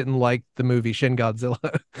people who didn't like the movie Shin Godzilla.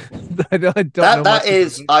 I don't know that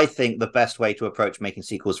is, I think, the best way to approach making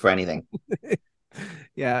sequels for anything.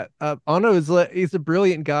 Yeah, Anno he's a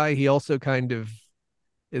brilliant guy. He also kind of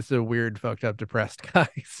is a weird, fucked up, depressed guy.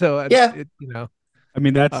 So yeah, I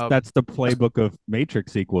mean, that's the playbook of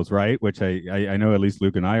Matrix sequels, right? Which I know at least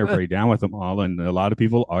Luke and I are pretty down with them all, and a lot of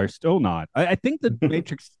people are still not. I think the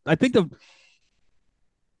Matrix. I think the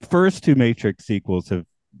first two Matrix sequels have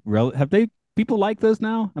they people like those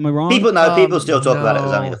now? Am I wrong? People still talk about it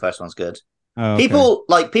as only the first one's good. Oh, okay.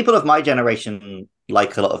 People of my generation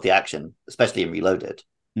like a lot of the action, especially in Reloaded.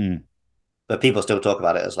 But people still talk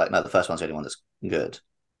about it as no, the first one's the only one that's good.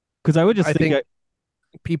 Because I would just think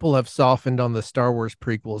people have softened on the Star Wars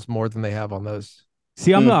prequels more than they have on those.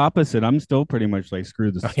 See, I'm the opposite. I'm still pretty much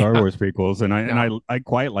screw the Star Wars prequels, and I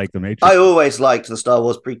quite like the Matrix. I always liked the Star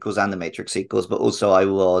Wars prequels and the Matrix sequels, but also I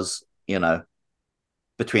was,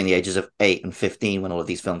 between the ages of 8 and 15 when all of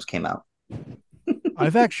these films came out.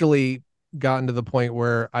 I've actually gotten to the point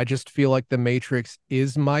where I just feel like the Matrix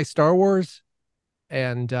is my Star Wars,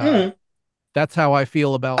 and that's how I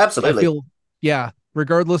feel about. Absolutely.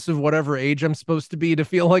 Regardless of whatever age I'm supposed to be to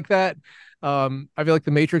feel like that. I feel like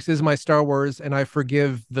the Matrix is my Star Wars, and I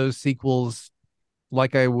forgive those sequels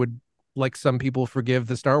like I would like some people forgive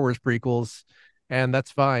the Star Wars prequels, and that's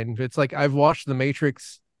fine. It's I've watched the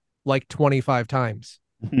Matrix 25 times,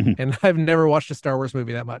 and I've never watched a Star Wars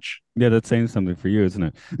movie that much. Yeah, that's saying something for you, isn't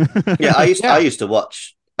it? Yeah, I used to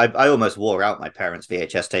watch. I almost wore out my parents'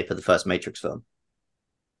 VHS tape of the first Matrix film.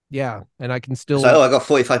 Yeah, and I can still. So, I got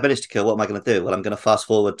 45 minutes to kill. What am I going to do? Well, I'm going to fast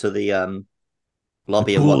forward to the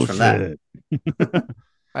lobby and watch from there.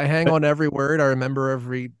 I hang on every word. I remember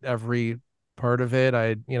every part of it.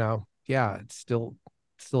 It still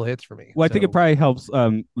hits for me. Well, I think it probably helps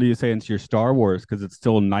Leah say into your Star Wars because it's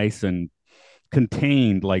still nice and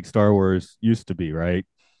contained like Star Wars used to be, right?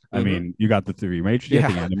 I Mhm. mean, you got the three Matrix, Yeah.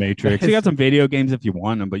 the Animatrix. You got some video games if you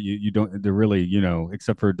want them, but you don't. They're really,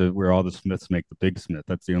 except for where all the Smiths make the Big Smith.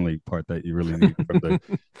 That's the only part that you really need from the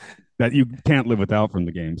that you can't live without from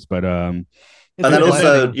the games. But It's And then a also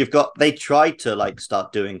blessing. you've got they tried to like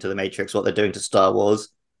start doing to the Matrix what they're doing to Star Wars,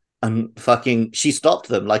 and fucking she stopped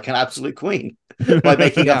them like an absolute queen by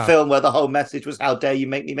making a Yeah. film where the whole message was how dare you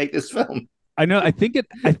make me make this film. I know. I think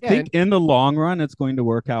Yeah, think in the long run, it's going to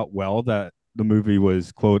work out well that the movie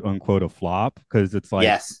was quote unquote a flop because it's like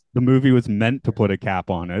Yes. the movie was meant to put a cap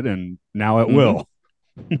on it, and now it Mhm. will.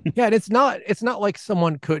 Yeah, and it's not like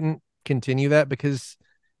someone couldn't continue that because,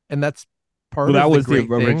 and that's part Well, of that the was the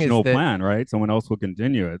great thing is original that, plan, right? Someone else will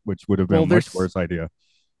continue it, which would have been well, a much there's, worse idea.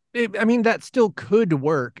 I mean, that still could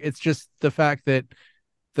work. It's just the fact that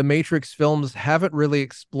the Matrix films haven't really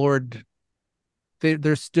explored.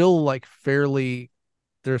 They're still like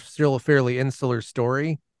they're still a fairly insular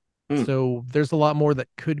story. Hmm. So there's a lot more that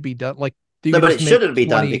could be done. Like, do No, you but just it make shouldn't be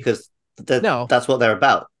done 20? because No, that's what they're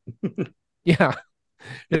about. yeah,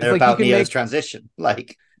 it's They're like you about can Neo's make, transition.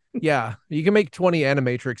 Like, yeah, you can make 20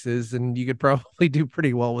 Animatrixes and you could probably do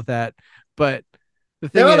pretty well with that. But the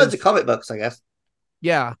there thing are loads of is, comic books, I guess.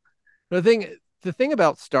 yeah, the thing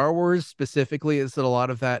about Star Wars specifically is that a lot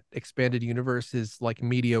of that expanded universe is like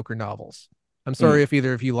mediocre novels. I'm sorry if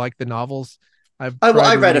either of you like the novels. I've tried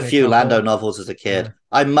I read a reading a few couple. Lando novels as a kid. Yeah.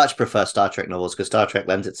 I much prefer Star Trek novels because Star Trek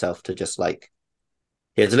lends itself to just like,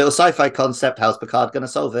 here's a little sci-fi concept. How's Picard going to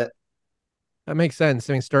solve it? That makes sense.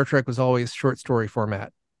 I mean, Star Trek was always short story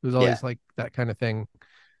format. It was Yeah. always like that kind of thing.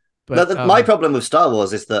 No, But my problem with Star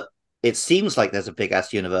Wars is that it seems like there's a big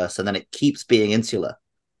ass universe, and then it keeps being insular.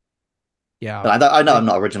 yeah, And I know I'm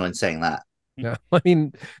not original in saying that. yeah. I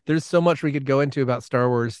mean, there's so much we could go into about Star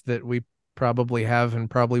Wars that we probably have and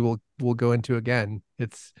probably will go into again.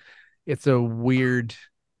 It's a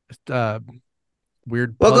uh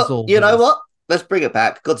weird Well, puzzle you that know is, what? Let's bring it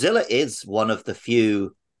back. Godzilla is one of the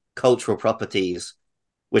few cultural properties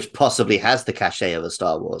which possibly has the cachet of a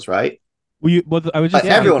Star Wars, right? I was Like just saying, the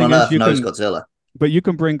everyone thing on is, Earth knows Godzilla. but you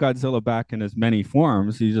can bring Godzilla back in as many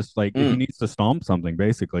forms. He's just like if he needs to stomp something,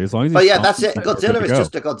 basically, as long as he But yeah, stomps that's it. something, we're good Godzilla to is go.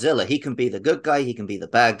 just a Godzilla. He can be the good guy. He can be the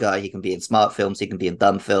bad guy. He can be in smart films. He can be in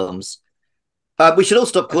dumb films. We should all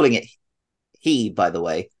stop calling it he, by the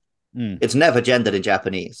way. It's never gendered in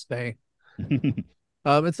Japanese. say.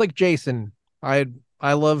 It's like Jason. I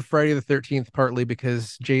love Friday the 13th partly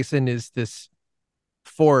because Jason is this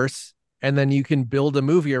force, and then you can build a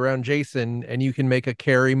movie around Jason, and you can make a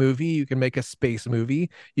Carrie movie, you can make a space movie,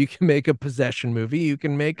 you can make a possession movie, you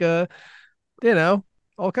can make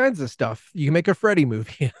all kinds of stuff. You can make a Freddy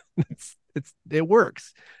movie. It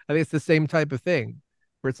works. I think it's the same type of thing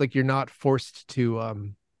where it's like you're not forced to I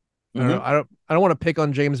don't want to pick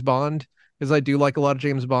on James Bond because I do like a lot of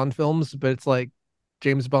James Bond films, but it's like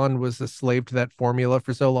James Bond was a slave to that formula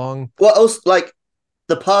for so long. Well, also, like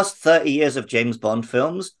the past 30 years of James Bond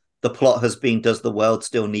films, the plot has been, does the world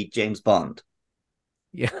still need James Bond?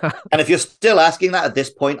 Yeah. And if you're still asking that at this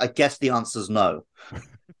point, I guess the answer's no.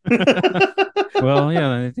 Well,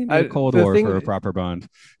 yeah, I think a Cold War for a proper Bond.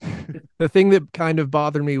 The thing that kind of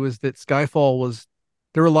bothered me was that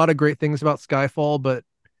there were a lot of great things about Skyfall, but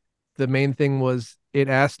the main thing was it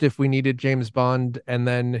asked if we needed James Bond and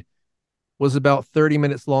then was about 30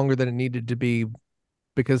 minutes longer than it needed to be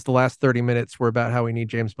because the last 30 minutes were about how we need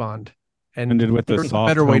James Bond. And ended with the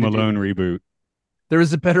soft Home Alone reboot. There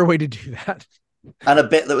was a better way to do that. And a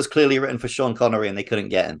bit that was clearly written for Sean Connery and they couldn't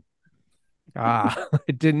get him.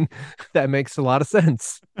 It didn't. That makes a lot of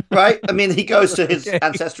sense. Right? I mean, he goes to his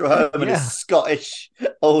ancestral home and his Scottish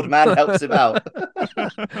old man helps him out.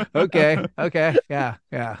 Okay. Yeah.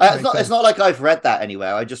 It's not like I've read that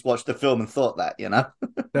anywhere. I just watched the film and thought that,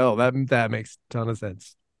 No, that makes a ton of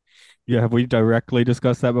sense. Yeah, have we directly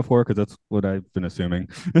discussed that before? Because that's what I've been assuming.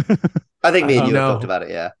 I think me and you have talked about it,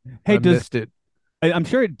 yeah. Hey, I missed it. I'm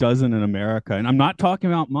sure it doesn't in America. And I'm not talking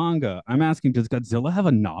about manga. I'm asking, does Godzilla have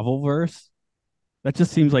a novel verse? That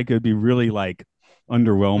just seems like it would be really like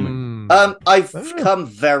underwhelming. I've come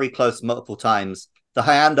very close multiple times. The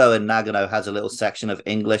Hyando in Nagano has a little section of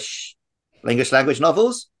English language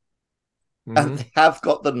novels. And they have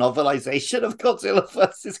got the novelization of Godzilla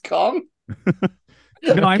versus Kong.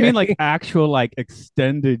 No, I mean like actual like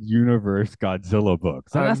extended universe Godzilla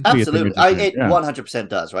books. Absolutely. It 100%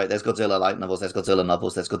 does, right? There's Godzilla light novels, there's Godzilla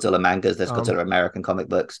novels, there's Godzilla mangas, there's Godzilla American comic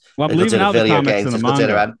books. Well, I'm leaving out the comics and the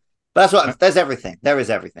manga. But that's what there's everything. There is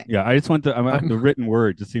everything. Yeah, I just want the written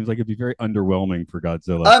word. Just seems like it'd be very underwhelming for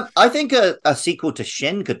Godzilla. I think a sequel to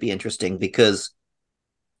Shin could be interesting because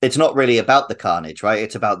it's not really about the carnage, right?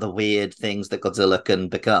 It's about the weird things that Godzilla can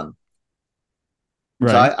become. So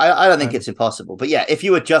Right. I don't think it's impossible. But yeah, if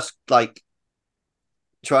you were just like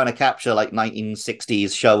trying to capture like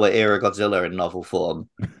 1960s Showa era Godzilla in novel form,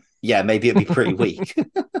 yeah, maybe it'd be pretty weak.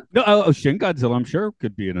 No, Shin Godzilla, I'm sure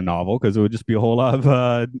could be in a novel because it would just be a whole lot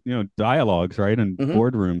of dialogues, right, and Mhm.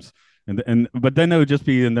 boardrooms, and but then it would just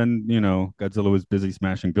be, and then Godzilla was busy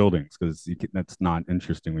smashing buildings because that's not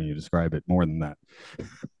interesting when you describe it more than that. All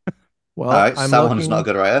Well, right, someone's not a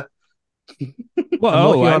good writer. Well, I'm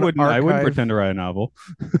looking I on wouldn't archive. pretend to write a novel.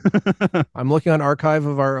 I'm looking on archive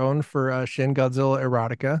of our own for Shin Godzilla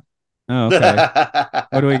erotica. Oh, okay.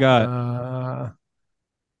 What do we got?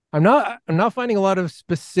 I'm not finding a lot of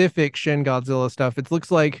specific Shin Godzilla stuff. It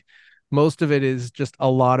looks like most of it is just a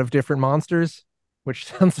lot of different monsters, which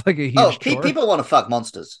sounds like a Oh, huge chore. people want to fuck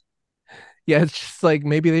monsters. Yeah, it's just like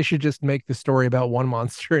maybe they should just make the story about one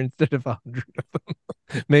monster instead of 100 of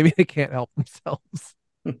them. Maybe they can't help themselves.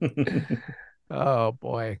 Oh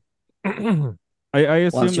boy. I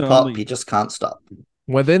Once assume you the pop, only you just can't stop.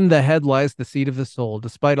 Within the head lies the seed of the soul.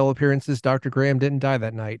 Despite all appearances, Dr. Graham didn't die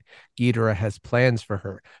that night. Ghidorah has plans for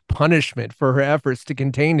her, punishment for her efforts to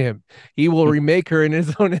contain him. He will remake her in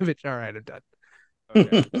his own image. All right, I'm done.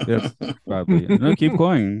 okay. Yes, probably. No, keep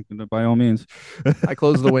going by all means. I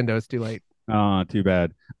closed the window. It's too late. Oh, too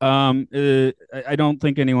bad. I don't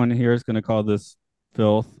think anyone here is going to call this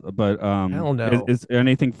filth, but Hell no. is there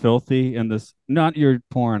anything filthy in this? Not your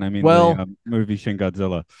porn. I mean, Well, the movie Shin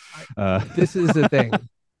Godzilla. this is the thing.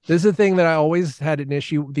 This is the thing that I always had an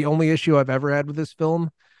issue. The only issue I've ever had with this film,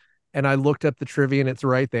 and I looked up the trivia and it's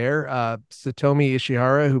right there. Satomi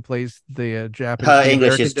Ishihara, who plays the Her the English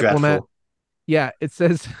American is diplomat. dreadful. Yeah, it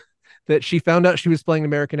says that she found out she was playing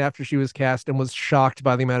American after she was cast and was shocked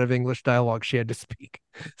by the amount of English dialogue she had to speak.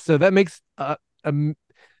 So that makes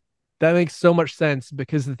so much sense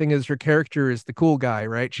because the thing is, her character is the cool guy,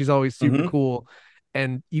 right? She's always super Mhm. cool,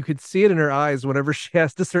 and you could see it in her eyes whenever she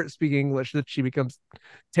has to start speaking English that she becomes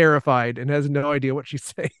terrified and has no idea what she's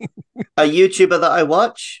saying. A YouTuber that I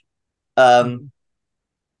watch, um,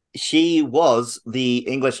 she was the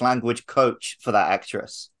English language coach for that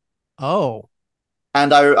actress. Oh,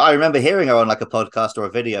 And I remember hearing her on like a podcast or a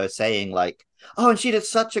video saying like, "Oh, and she did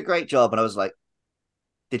such a great job." And I was like,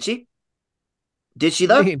 "Did she? Did she I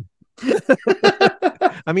though?" mean,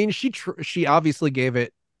 I mean, she obviously gave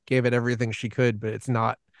it everything she could, but it's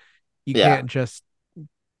not. You Yeah. can't just It's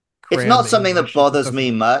cram not something that English into bothers me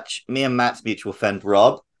something. much. Me and Matt's mutual friend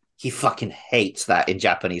Rob, he fucking hates that in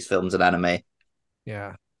Japanese films and anime.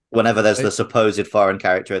 Yeah. Whenever there's I, the supposed foreign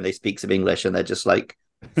character and they speak some English and they're just like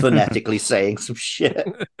phonetically saying some shit.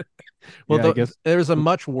 well, Yeah, I guess. there's a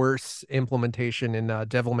much worse implementation in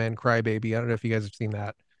Devilman Crybaby. I don't know if you guys have seen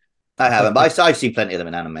that. I It's like haven't, but I've seen plenty of them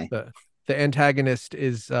in anime. the antagonist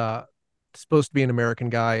is supposed to be an American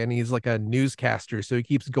guy, and he's like a newscaster, so he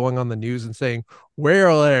keeps going on the news and saying,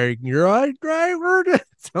 "Well, you're right, driver." It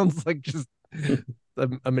sounds like just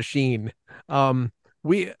a machine. Although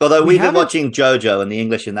We we've been haven't. watching JoJo and the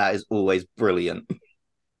English in that is always brilliant.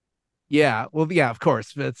 Yeah, well, yeah, of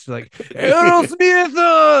course. It's like Aerosmith,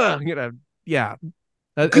 yeah.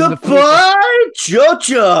 And the funny thing, Goodbye,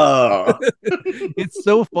 JoJo. it's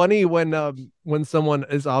so funny when someone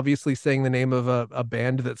is obviously saying the name of a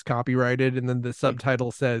band that's copyrighted, and then the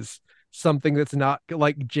subtitle says something that's not,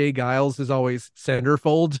 like Jay Giles is always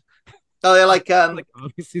centerfold, Oh, they're like like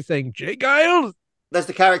obviously saying Jay Giles. there's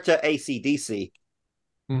the character ACDC,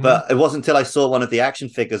 Mm-hmm. but it wasn't until I saw one of the action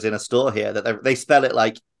figures in a store here that they spell it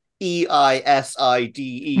like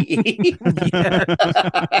EISIDEE.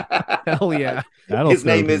 Yeah, hell yeah, That'll His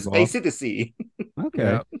throw name is people off. ACDC. Okay.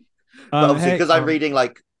 yeah. But obviously, Hey, because I'm reading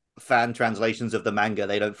like fan translations of the manga,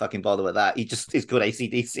 they don't fucking bother with that. He just is called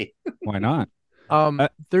ACDC. why not? Uh,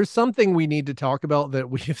 There's something we need to talk about that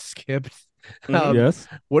we have skipped. Mhm. yes.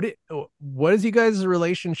 What is you guys'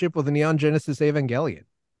 relationship with Neon Genesis Evangelion?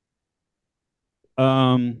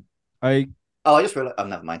 Um, I Oh, I just realized. Oh,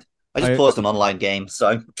 never mind. I just I paused an online game, so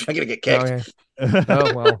I'm gonna get kicked. Okay.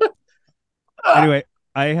 Oh well. Anyway,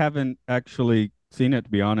 I haven't actually seen it to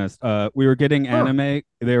be honest. We were getting Huh. anime.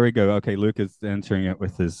 There we go. Okay, Luke is answering it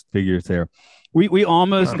with his figures there. We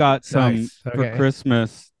almost Oh, got some nice. for Okay.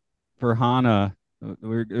 Christmas for Hana.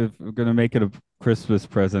 We're gonna make it a Christmas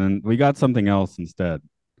present. And we got something else instead.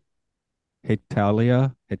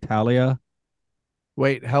 Italia,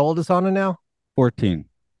 Wait, how old is Hana now? 14.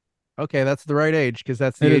 Okay, that's the right age because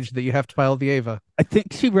that's the It is. age that you have to file the Ava. I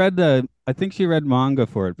think she read manga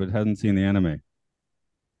for it, but hadn't seen the anime.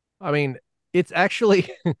 I mean, it's actually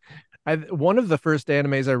one of the first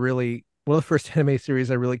anime series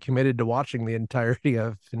I really committed to watching the entirety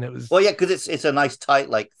of, and it was Well, yeah, because it's a nice tight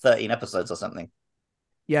like 13 episodes or something.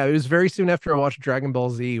 yeah, it was very soon after I watched Dragon Ball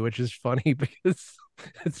Z, which is funny because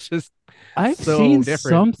It's just I've so seen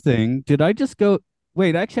different. something. Did I just go?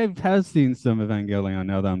 Wait, actually, I have seen some Evangelion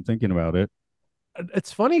now that I'm thinking about it.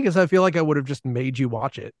 It's funny because I feel like I would have just made you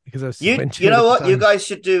watch it because I was so You into it know at the what? You time. guys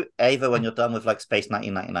should do Ava when you're done with like Space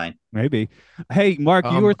 1999. Maybe. Hey, Mark,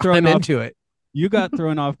 you were thrown I'm off. into it. You got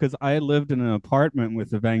thrown off because I lived in an apartment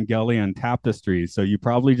with Evangelion tapestries, so you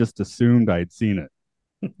probably just assumed I'd seen it.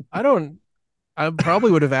 I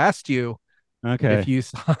probably would have asked you if Okay.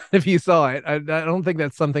 you saw it. I don't think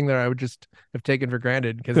that's something that I would just have taken for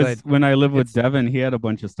granted because Because when I lived with it's Devin, he had a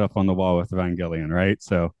bunch of stuff on the wall with Evangelion, right?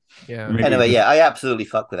 So yeah. maybe Anyway, just yeah, I absolutely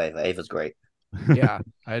fuck with Ava. Ava's great. Yeah,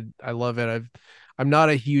 I love it. I'm not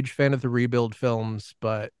a huge fan of the rebuild films,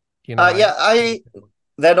 but you know, Yeah,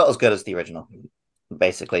 they're not as good as the original.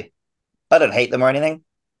 Basically, I don't hate them or anything.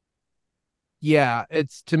 yeah,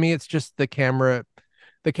 it's to me, it's just the camera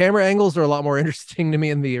angles are a lot more interesting to me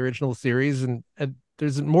in the original series, and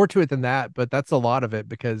there's more to it than that, but that's a lot of it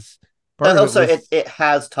because part And of it also, was it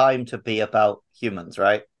has time to be about humans,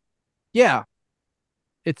 right? yeah,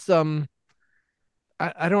 it's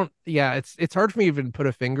I don't yeah, it's hard for me to even put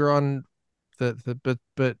a finger on the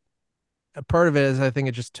but a part of it is I think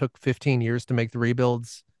it just took 15 years to make the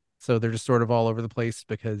rebuilds, so they're just sort of all over the place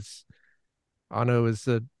because Ano is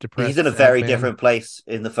a He's in depressed a very sad man. different place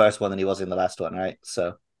in the first one than he was in the last one, right?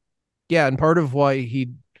 So, Yeah, and part of why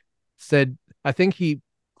he said I think he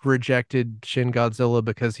rejected Shin Godzilla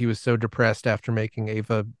because he was so depressed after making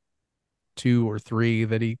Ava 2 or 3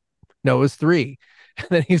 that he no, it was 3. And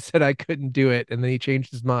then he said I couldn't do it, and then he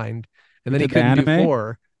changed his mind, and he then he did the couldn't do anime.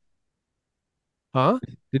 4. Huh?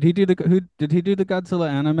 Did he do the who? Did he do the Godzilla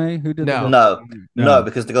anime? Who did the No. Godzilla no, anime? no, No.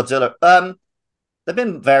 because the Godzilla, there've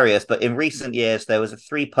been various, but in recent years there was a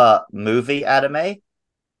 3-part movie anime,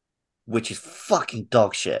 which is fucking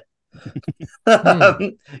dog shit. Hmm.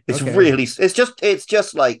 It's Okay. really, it's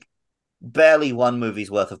just like barely one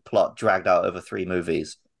movie's worth of plot dragged out over 3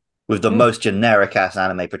 movies with the Hmm. most generic ass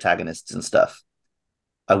anime protagonists and stuff.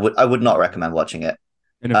 I would not recommend watching it.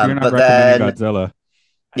 And if you're not But recommending then Godzilla,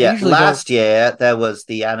 I yeah, usually don't. last year there was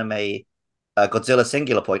the anime Godzilla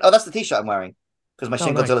Singular Point. Oh, that's the t-shirt I'm wearing because my Oh,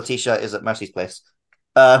 Shin Godzilla nice. t-shirt is at Mercy's place.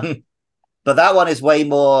 Um, but that one is way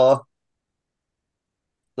more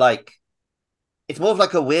like it's more of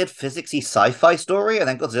like a weird physicsy sci-fi story, and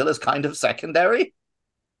then Godzilla's kind of secondary.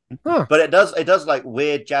 Huh. But it does like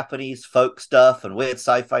weird Japanese folk stuff and weird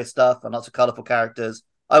sci-fi stuff and lots of colorful characters.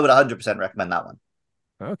 I would 100% recommend that one.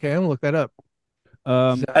 Okay, I'm gonna look that up.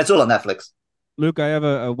 um, And it's all on Netflix. Luke, I have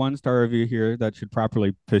a 1-star review here that should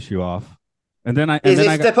properly piss you off. And then I got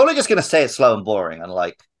They're probably just going to say it's slow and boring and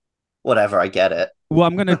like whatever. I get it. well,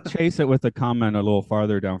 I'm gonna chase it with a comment a little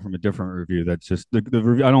farther down from a different review. That's just the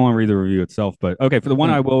review. I don't want to read the review itself, but okay, for the one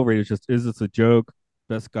Hmm. I will read, it's just is this a joke?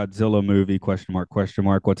 Best Godzilla movie? Question mark? Question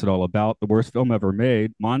mark? What's it all about? The worst film ever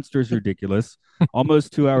made. Monsters ridiculous.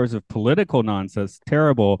 Almost 2 hours of political nonsense.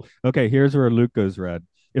 Terrible. Okay, here's where Luke goes red.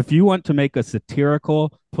 If you want to make a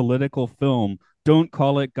satirical political film, don't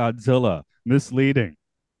call it Godzilla. Misleading.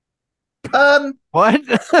 What?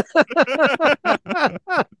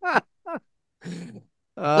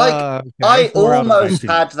 Like Okay. I 4 out of 19. almost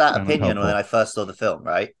had that Kind of opinion when helpful. I first saw the film,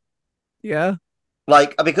 right? Yeah.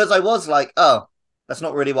 Like because I was like, oh, that's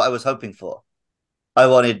not really what I was hoping for. I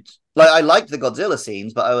wanted like I liked the Godzilla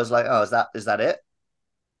scenes, but I was like, oh, is that it?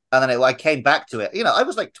 And then I came back to it. I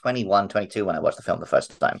was like 21, 22 when I watched the film the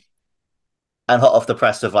first time, and hot off the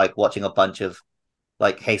press of like watching a bunch of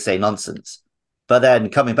like Heisei nonsense. But then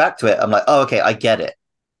coming back to it, I'm like, oh, okay, I get it.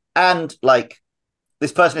 And like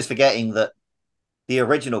this person is forgetting that the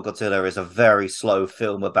original Godzilla is a very slow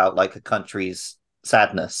film about like a country's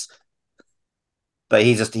sadness. But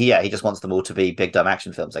he just wants them all to be big dumb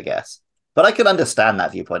action films, I guess. But I can understand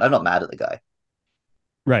that viewpoint. I'm not mad at the guy.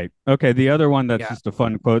 Right. Okay. The other one that's Yeah. just a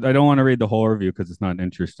fun quote. I don't want to read the whole review because it's not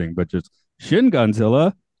interesting, but just Shin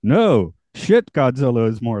Godzilla. No, shit Godzilla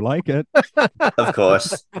is more like it. Of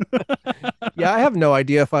course. Yeah, I have no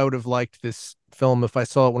idea if I would have liked this film if I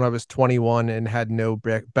saw it when I was 21 and had no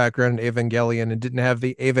background in Evangelion and didn't have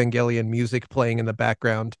the Evangelion music playing in the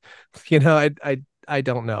background. I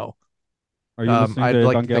don't know. Are you listening to I'd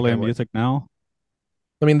like to think I Evangelion would. music now?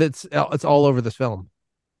 I mean, it's all over this film.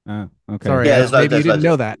 Okay. Sorry, Yeah, there's maybe you there's didn't loads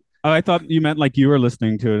know of that. Oh, I thought you meant like you were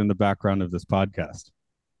listening to it in the background of this podcast.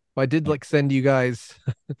 I did like send you guys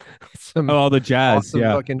Oh, some all the jazz. awesome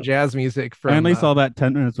Yeah. fucking jazz music I from only saw that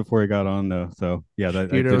 10 minutes before he got on, though. So, yeah, that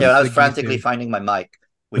I Shooter did. Yeah, I was frantically Sugisu. finding my mic,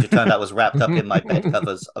 which it turned out was wrapped up in my bed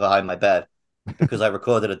covers behind my bed because I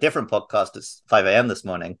recorded a different podcast at 5 a.m. this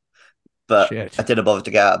morning, but Shit. I didn't bother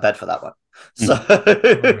to get out of bed for that one. So All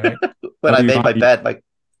right. when Oh, I you made my don't, bed, my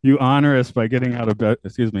You honor us by getting out of bed.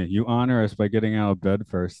 Excuse me. You honor us by getting out of bed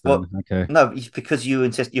first. Then Well, okay. no, because you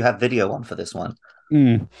insist you have video on for this one.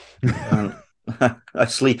 Mm. And I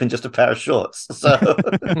sleep in just a pair of shorts. So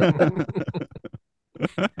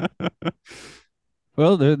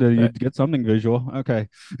Well, you'd get something visual. Okay.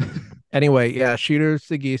 Anyway, yeah, Shooter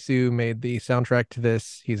Sugisu made the soundtrack to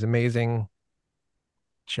this. He's amazing.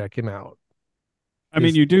 Check him out. I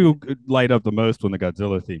mean, you do light up the most when the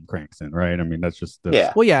Godzilla theme cranks in, right? I mean, that's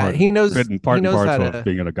yeah. Well, yeah, part, he knows part he and knows how parcel to of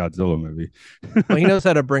being in a Godzilla movie. well, he knows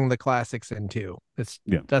how to bring the classics in too. That's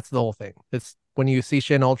the whole thing. It's when you see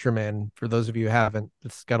Shin Ultraman, for those of you who haven't,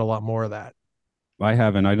 it's got a lot more of that. I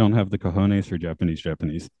haven't. I don't have the cojones for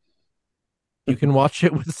Japanese. You can watch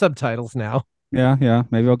it with subtitles now. Yeah.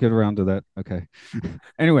 Maybe I'll get around to that. Okay.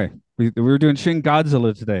 Anyway, we were doing Shin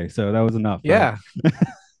Godzilla today, so that was enough. Yeah. Right?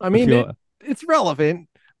 I mean, it's relevant.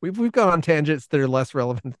 We've gone on tangents that are less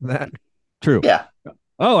relevant than that. True. Yeah.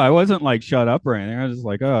 Oh, I wasn't like shut up or anything. I was just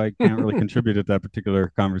like, oh, I can't really contribute to that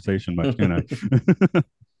particular conversation much, can I?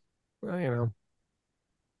 Well,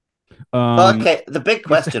 Okay, the big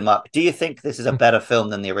question mark. Do you think this is a better film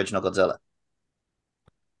than the original Godzilla?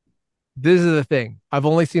 This is the thing. I've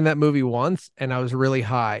only seen that movie once and I was really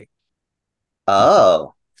high.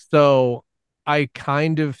 Oh. So I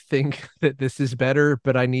kind of think that this is better,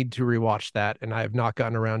 but I need to rewatch that and I have not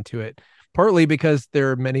gotten around to it. Partly because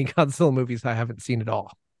there are many Godzilla movies I haven't seen at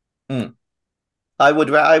all. I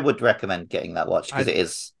would recommend getting that watched because it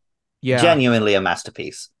is genuinely a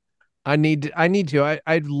masterpiece. I need to.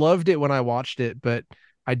 I loved it when I watched it, but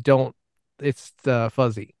I don't. It's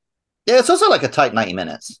fuzzy. Yeah, it's also like a tight 90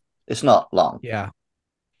 minutes. It's not long. Yeah,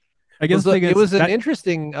 I guess it was an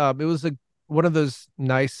interesting. It was one of those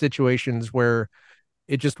nice situations where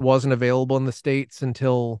it just wasn't available in the States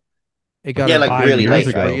until it got like really late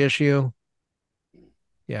reissue.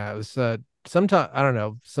 Yeah, it was sometime I don't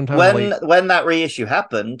know. Sometime when that reissue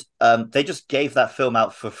happened, they just gave that film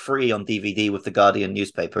out for free on DVD with the Guardian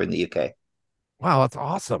newspaper in the UK. Wow, that's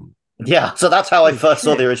awesome. Yeah, so that's how I first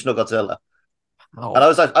saw the original Godzilla. Oh. And I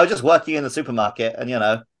was just working in the supermarket,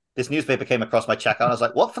 and this newspaper came across my checkout. And I was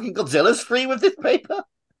like, "What fucking Godzilla's free with this paper?"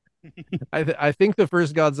 I think the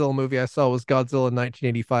first Godzilla movie I saw was Godzilla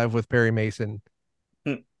 1985 with Perry Mason.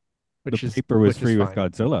 Which the paper was free with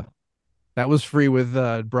Godzilla. That was free with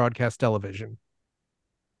broadcast television.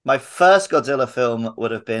 My first Godzilla film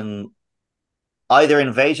would have been either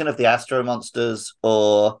Invasion of the Astro Monsters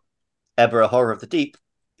or Ebra Horror of the Deep,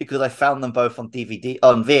 because I found them both on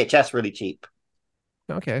VHS really cheap.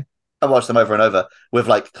 Okay. I watched them over and over with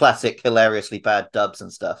like classic, hilariously bad dubs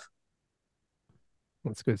and stuff.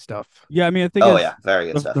 That's good stuff. Yeah, I mean, I think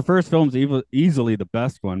very good stuff. The first film's easily the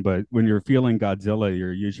best one, but when you're feeling Godzilla,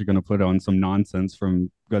 you're usually going to put on some nonsense from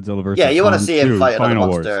Godzilla versus. Yeah, you want to see him fight another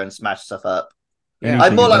monster Wars. and smash stuff up. Yeah,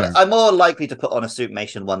 I'm more likely to put on a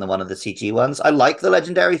Suitmation one than one of the CG ones. I like the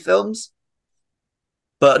Legendary films,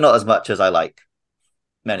 but not as much as I like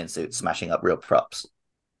men in suits smashing up real props.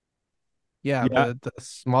 Yeah. But the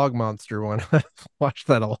Smog Monster one, I've watched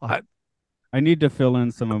that a lot. I need to fill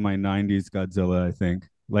in some of my 90s Godzilla, I think.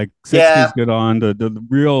 Like 60s good on,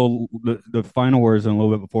 the Final Wars and a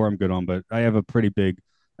little bit before I'm good on, but I have a pretty big,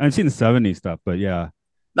 I've seen the 70s stuff, but yeah.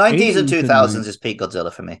 90s and 2000s is peak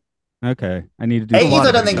Godzilla for me. Okay. I need to do 80s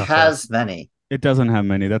I don't think has many. It doesn't have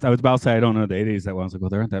many. I was about to say I don't know the 80s that well. I was like, well,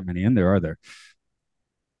 there aren't that many in there, are there?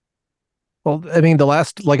 Well, I mean, the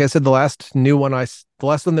last one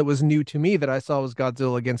that was new to me that I saw was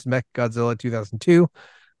Godzilla against Mechagodzilla 2002.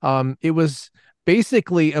 It was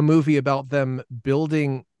basically a movie about them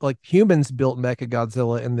building, like humans built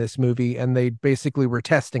Mechagodzilla in this movie, and they basically were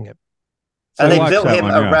testing it. So and they built him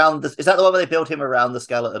around is that the one where they built him around the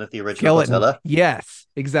skeleton of the original Godzilla? Yes,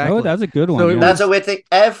 exactly. Oh, that's a good one. So that's a weird thing.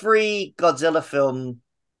 Every Godzilla film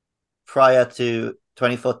prior to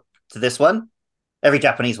 24 to this one, every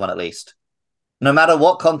Japanese one at least, no matter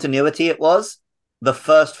what continuity it was, the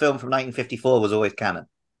first film from 1954 was always canon.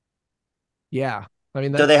 Yeah. I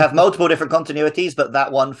mean, so they have multiple different continuities, but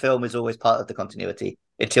that one film is always part of the continuity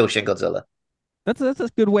until Shin Godzilla. That's a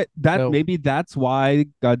good way. Maybe that's why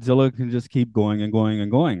Godzilla can just keep going and going and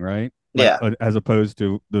going, right? As opposed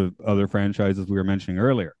to the other franchises we were mentioning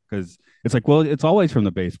earlier, because it's like, well, it's always from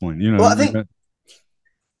the base point, Well, I think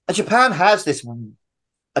Japan has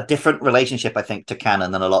a different relationship, I think, to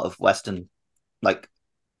canon than a lot of Western like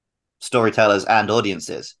storytellers and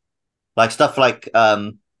audiences. Like stuff like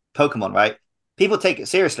Pokemon, right? People take it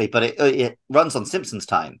seriously, but it runs on Simpsons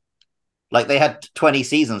time. Like they had 20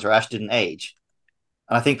 seasons where Ash didn't age.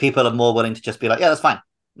 And I think people are more willing to just be like, yeah, that's fine.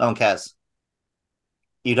 No one cares.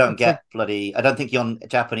 You don't get I don't think on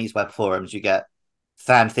Japanese web forums, you get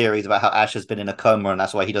fan theories about how Ash has been in a coma and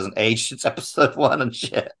that's why he doesn't age since episode 1 and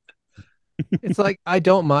shit. It's like I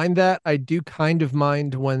don't mind that. I do kind of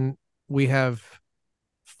mind when we have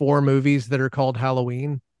 4 movies that are called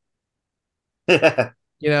Halloween.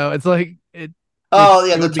 It's like it. Oh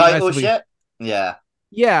yeah, It the would be nice title if we, shit. Yeah.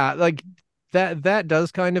 yeah, like that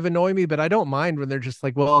does kind of annoy me, but I don't mind when they're just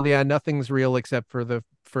like, well, yeah, nothing's real except for the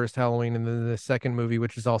first Halloween and then the second movie,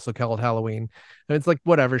 which is also called Halloween. And it's like,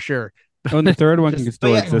 whatever, sure. Oh, and the third one Just- can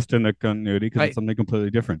still But yeah. exist in the continuity because I- it's something completely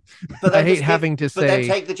different. But I then hate just having to But then say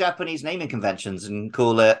take the Japanese naming conventions and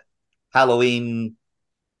call it Halloween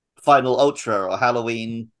Final Ultra or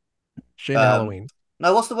Halloween. Shin Halloween.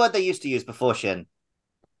 No, what's the word they used to use before Shin?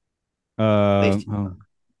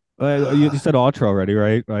 You said Ultra already,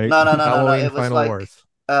 right? Right. No. Halloween It was Final like Wars.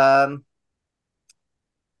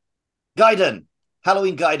 Gaiden.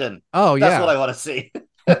 Halloween Gaiden. Oh That's yeah. what I want to see.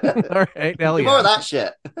 All right, hell More of yeah. that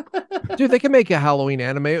shit. Dude, they can make a Halloween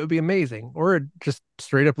anime. It would be amazing. Or just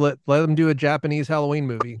straight up let them do a Japanese Halloween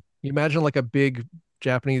movie. You imagine like a big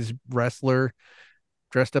Japanese wrestler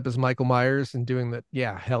dressed up as Michael Myers and doing that.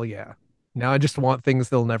 Yeah, hell yeah. Now I just want things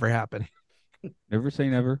that'll never happen. Never say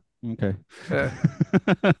never. Okay.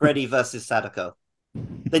 Freddy versus Sadako.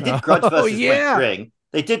 They did Oh, Grudge versus yeah. Ring.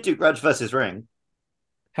 They did do Grudge versus Ring.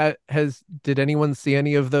 Did anyone see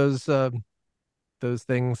any of those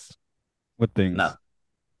things? What things? No.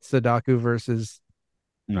 Sadaku versus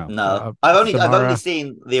No. No. I've only Samara.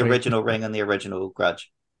 seen the Wait. original Ring and the original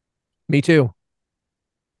Grudge. Me too.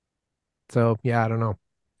 So yeah, I don't know.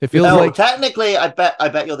 It feels No, like technically I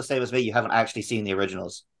bet you're the same as me. You haven't actually seen the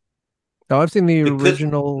originals. I've seen the Because-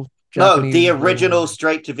 original No, Japanese the Ring original one.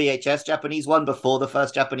 straight to VHS Japanese one before the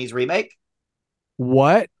first Japanese remake.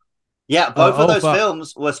 What? Yeah, both of those fuck.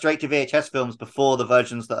 films were straight to VHS films before the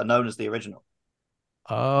versions that are known as the original.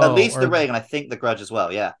 Oh, At least the Ring, and I think the Grudge as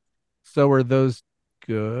well. Yeah, So were those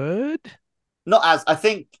good? not as I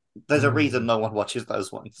think there's a reason no one watches those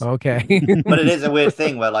ones. Okay. But it is a weird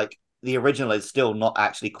thing where like the original is still not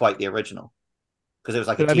actually quite the original because it was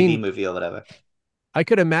like a But I TV mean- movie or whatever. I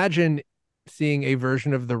could imagine seeing a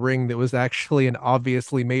version of The Ring that was actually an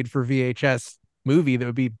obviously made for VHS movie that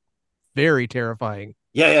would be very terrifying.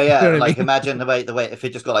 Yeah. You know what I Like mean? imagine the way if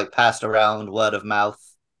it just got like passed around word of mouth,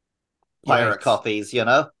 pirate Yikes. copies.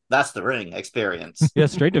 That's the Ring experience. Yeah,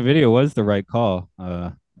 straight to video was the right call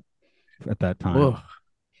at that time. Ugh.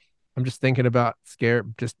 I'm just thinking about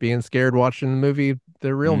just being scared watching the movie,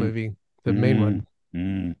 the real Mm. movie, the main one,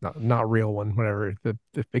 Mm. not real one, whatever, the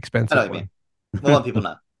I know expensive what you one. mean. Well, want people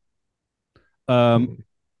know.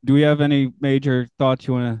 Do we have any major thoughts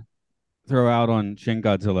you want to throw out on Shin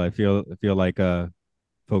Godzilla? I feel like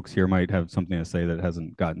folks here might have something to say that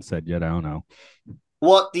hasn't gotten said yet. I don't know.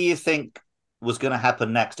 What do you think was going to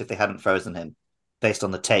happen next if they hadn't frozen him, based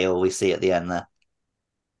on the tail we see at the end there?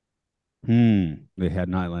 They had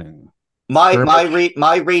not like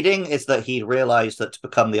My reading is that he realized that to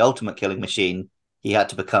become the ultimate killing machine, he had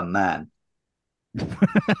to become man. He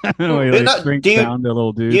shrinks down to a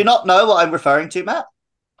little dude. Do you not know what I'm referring to, Matt?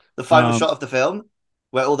 The final Um, shot of the film,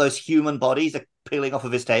 where all those human bodies are peeling off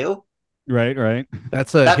of his tail. Right.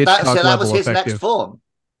 That's a That Hitchcock was level his effective. next form.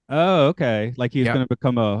 Oh, okay. Like he's Yeah. going to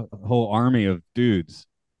become a whole army of dudes.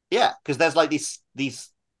 Yeah, because there's like these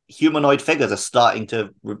humanoid figures are starting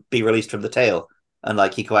to be released from the tail, and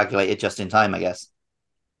like he coagulated just in time, I guess.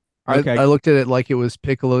 Okay. I looked at it like it was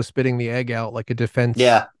Piccolo spitting the egg out like a defense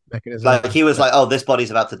Yeah, mechanism. like he was like, "Oh, this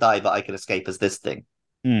body's about to die, but I can escape as this thing."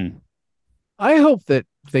 Hmm. I hope that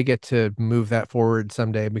they get to move that forward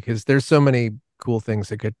someday because there's so many cool things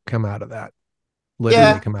that could come out of that. Literally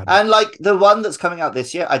Yeah, come out of and like the one that's coming out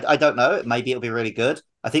this year, I don't know. Maybe it'll be really good.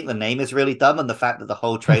 I think the name is really dumb, and the fact that the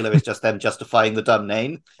whole trailer is just them justifying the dumb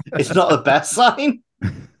name is not the best sign.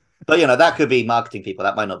 But that could be marketing people.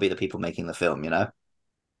 That might not be the people making the film.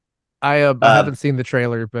 I haven't seen the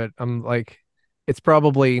trailer, but I'm like, it's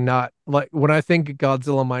probably not like when I think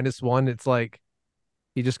Godzilla -1, it's like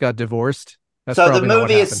he just got divorced. That's So the probably not what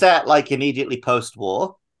movie is happened. set like immediately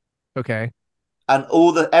post-war, Okay. and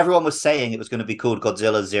everyone was saying it was going to be called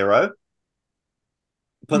Godzilla Zero.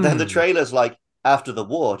 But then the trailer's like, after the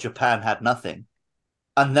war, Japan had nothing.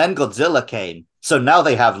 And then Godzilla came. So now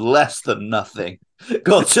they have less than nothing.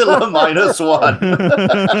 Godzilla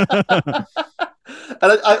 -1.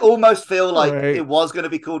 And I almost feel like Right. it was going to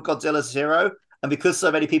be called Godzilla Zero. And because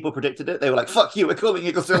so many people predicted it, they were like, fuck you, we're calling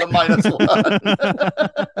it Godzilla -1.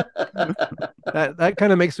 That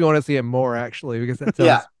kind of makes me want to see it more actually because that sounds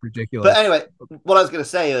Yeah. ridiculous. But anyway, what I was going to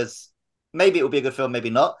say is maybe it will be a good film, maybe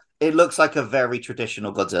not. It looks like a very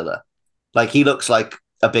traditional Godzilla. Like he looks like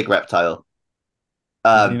a big reptile.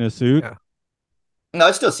 Is he in a suit? yeah. No,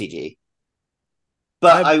 it's still CG.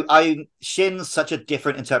 But I Shin's such a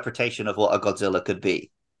different interpretation of what a Godzilla could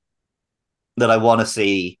be that I want to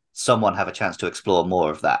see someone have a chance to explore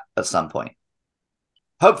more of that at some point.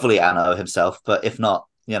 Hopefully Anno himself, but if not,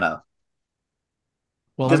 Well,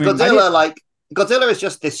 because Godzilla is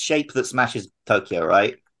just this shape that smashes Tokyo,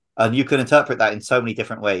 right? And you can interpret that in so many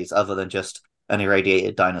different ways other than just an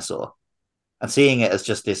irradiated dinosaur. And seeing it as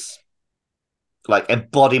just this like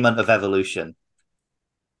embodiment of evolution.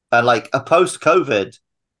 And like a post-COVID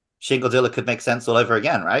Shin Godzilla could make sense all over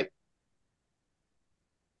again, right?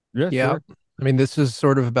 Yeah, yeah. sure. I mean, this is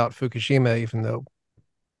sort of about Fukushima, even though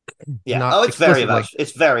Yeah. not It's very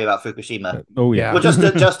explicitly. about Fukushima. Oh yeah. Well,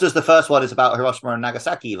 just as the first one is about Hiroshima and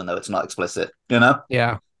Nagasaki, even though it's not explicit,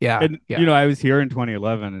 Yeah. And I was here in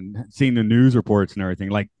 2011 and seeing the news reports and everything.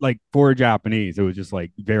 Like for Japanese, it was just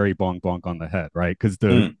like very bonk bonk on the head, right? Because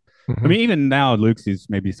I mean, even now, Luke sees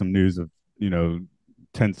maybe some news of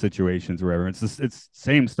tense situations or whatever. It's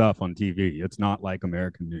same stuff on TV. It's not like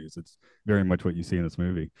American news. It's very much what you see in this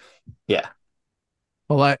movie. Yeah.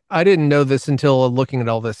 Well, I didn't know this until looking at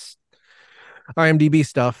all this IMDb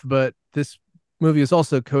stuff, but this movie was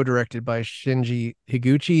also co-directed by Shinji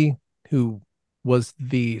Higuchi, who was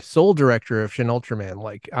the sole director of Shin Ultraman.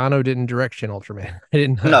 Like Anno didn't direct Shin Ultraman. I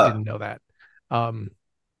didn't know that.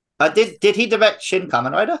 Did he direct Shin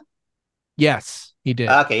Kamen Rider? Yes, he did.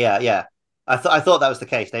 Okay, yeah. I thought that was the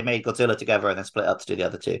case. They made Godzilla together and then split up to do the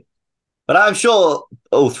other two. But I'm sure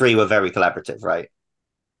all three were very collaborative, right?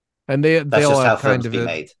 And they all have kind of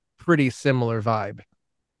a pretty similar vibe.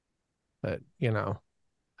 But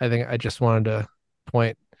I think I just wanted to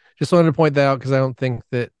point that out because I don't think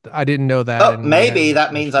that I didn't know that. Oh, maybe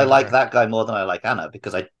that means I like that guy more than I like Anna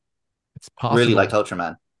because I really liked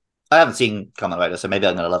Ultraman. I haven't seen Kamen Rider, so maybe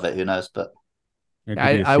I'm going to love it. Who knows? But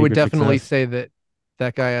I would definitely say that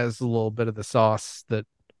guy has a little bit of the sauce that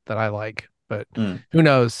I like. But who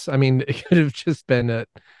knows? I mean, it could have just been a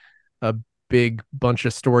big bunch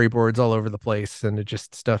of storyboards all over the place, and it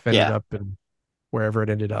just stuff ended up in wherever it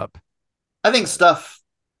ended up. I think stuff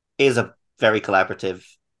is a very collaborative,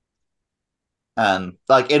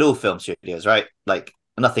 like in all film studios, right? Like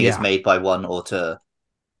nothing is made by one auteur.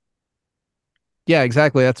 Yeah,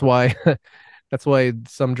 exactly. That's why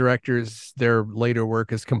some directors, their later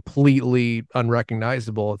work is completely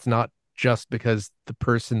unrecognizable. It's not just because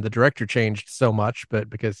the director changed so much, but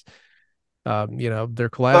because their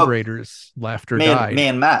collaborators left or died. Me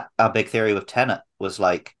and Matt, our big theory with Tenet was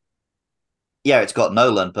like, yeah, it's got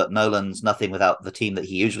Nolan, but Nolan's nothing without the team that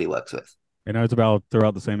he usually works with. And I was about to throw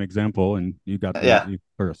out the same example, and you got you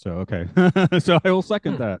first, so okay. So I will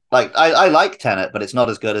second that. Like, I like Tenet, but it's not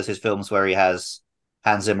as good as his films where he has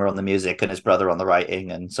Hans Zimmer on the music and his brother on the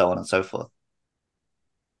writing and so on and so forth.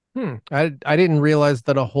 I didn't realize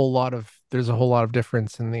that there's a whole lot of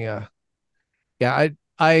difference in the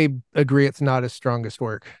I agree it's not his strongest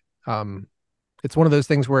work. It's one of those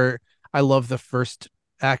things where I love the first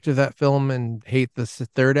act of that film and hate the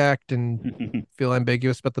third act and feel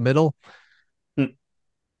ambiguous about the middle.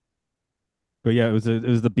 But yeah, it was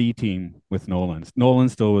the B team with Nolan.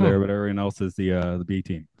 Nolan's still there, but everyone else is the B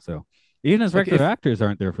team. So even his regular actors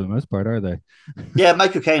aren't there for the most part, are they? Yeah,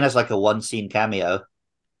 Michael Caine has like a one scene cameo.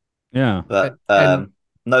 Yeah, but no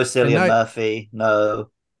Cillian Murphy,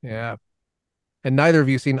 no. Yeah, and neither of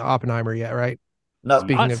you seen Oppenheimer yet, right? No,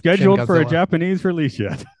 not scheduled for a Japanese release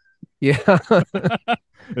yet. Yeah,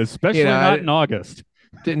 especially not in August.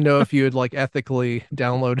 Didn't know if you had like ethically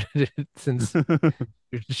downloaded it since.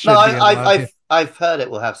 No, I've heard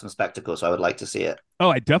it will have some spectacle, so I would like to see it. Oh,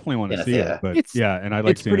 I definitely want to see it, but and I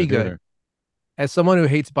like it's pretty good. As someone who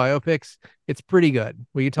hates biopics, it's pretty good.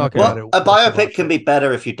 Will you talk about it? A biopic can be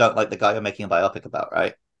better if you don't like the guy you're making a biopic about,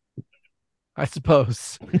 right? I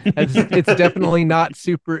suppose it's definitely not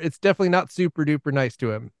super. It's definitely not super duper nice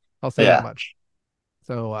to him. I'll say that much.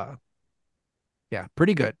 So,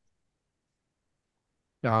 pretty good.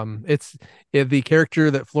 The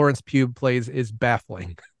character that Florence Pugh plays is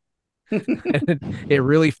baffling. It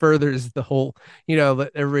really furthers the whole,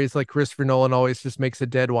 that everybody's like Christopher Nolan always just makes a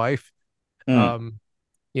dead wife.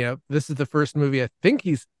 This is the first movie I think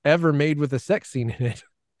he's ever made with a sex scene in it,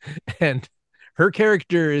 and her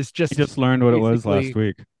character is just. You just learned what it was last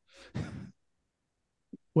week.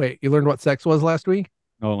 Wait, you learned what sex was last week?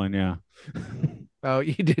 Nolan, yeah. Oh,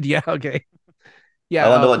 you did, yeah. Okay, yeah. I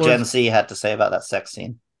wonder what Gen Z had to say about that sex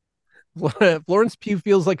scene. Florence Pugh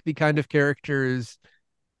feels like the kind of character is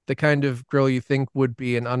the kind of girl you think would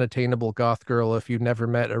be an unattainable goth girl if you've never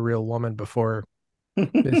met a real woman before.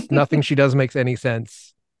 Nothing she does makes any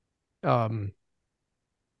sense,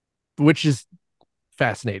 which is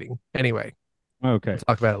fascinating. Anyway, okay, we'll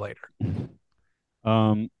talk about it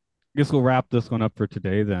later. Guess we'll wrap this one up for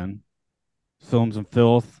today then. Films and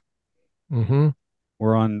Filth. Mm-hmm.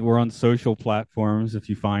 We're on social platforms. If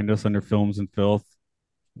you find us under Films and Filth,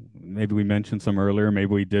 maybe we mentioned some earlier,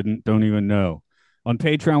 maybe we didn't. Don't even know. On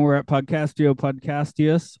Patreon, we're at Podcastio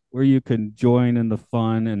Podcastius, where you can join in the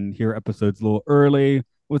fun and hear episodes a little early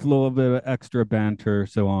with a little bit of extra banter,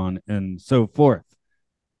 so on and so forth.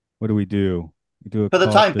 What do? We do a For the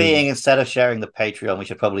time coffee. being, instead of sharing the Patreon, we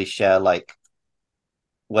should probably share like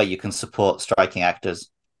where you can support striking actors.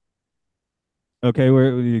 Okay,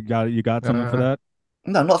 where you got something for that?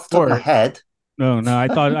 No, not off the top of my head. No, I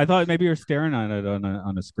thought maybe you're staring at it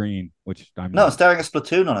on a screen, which I'm No, not. I'm staring at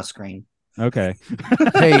Splatoon on a screen. Okay.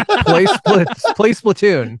 Hey, play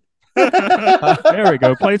Splatoon. There we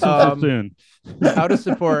go. Play some Splatoon. How to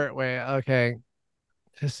support? Wait, okay.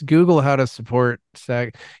 Just Google how to support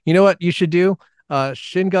SAG. You know what you should do?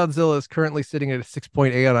 Shin Godzilla is currently sitting at a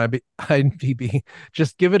 6.8 on IMDb.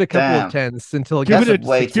 Just give it a couple of tens until it gets to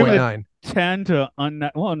 6.9. 10 to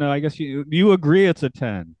well, no, I guess you agree it's a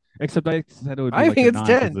 10. Except I said it would be I like think a it's 9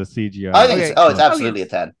 10. the CGI. I think it's absolutely a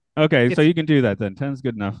 10. Okay, so you can do that then. 10's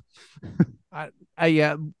good enough.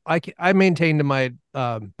 I maintain to my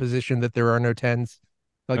position that there are no 10s.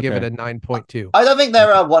 I'll give it a 9.2. I don't think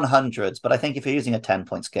there are 100s, but I think if you're using a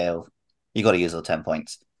 10-point scale, you got to use the 10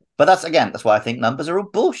 points. But that's why I think numbers are all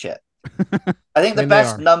bullshit. I think the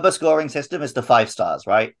best number scoring system is the 5 stars,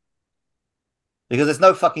 right? Because there's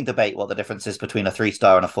no fucking debate what the difference is between a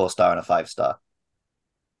 3-star and a 4-star and a 5-star.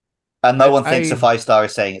 And no one thinks a 5-star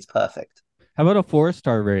is saying it's perfect. How about a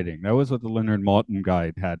 4-star rating? That was what the Leonard Maltin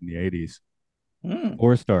guide had in the 80s.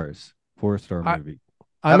 4 stars. 4-star movie.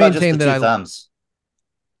 I maintain that thumbs.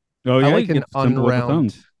 Oh, yeah, I like an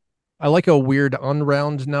unround. I like a weird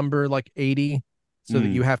unround number like 80 so that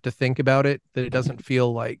you have to think about it, that it doesn't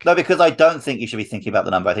feel like... No, because I don't think you should be thinking about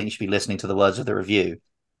the number. I think you should be listening to the words of the review,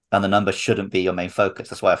 and the number shouldn't be your main focus.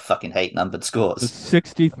 That's why I fucking hate numbered scores. It's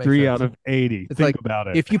 63 out of 80. Think about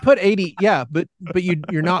it. If you put 80, yeah, but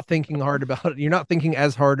you're not thinking hard about it. You're not thinking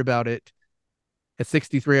as hard about it. A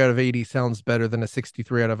 63 out of 80 sounds better than a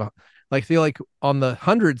 63 out of I feel like on the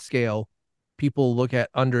 100 scale, people look at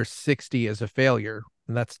under 60 as a failure,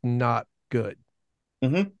 and that's not good.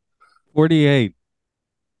 48.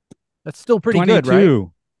 That's still pretty 22. good, right?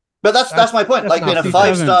 But that's my point. Like in a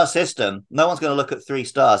 5-star system, no one's going to look at 3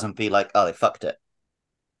 stars and be like, "Oh, they fucked it."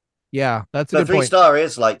 Yeah, that's a good point. 3-star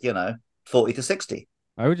is like 40 to 60.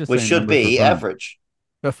 I would just which should be average.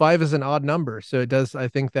 But 5 is an odd number, so it does. I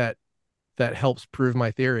think that helps prove my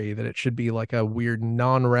theory that it should be like a weird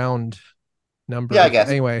non-round number. Yeah, I guess.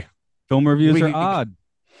 Anyway, film reviews are odd.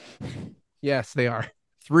 Yes, they are.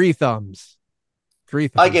 3 thumbs. 3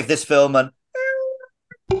 thumbs. I give this film an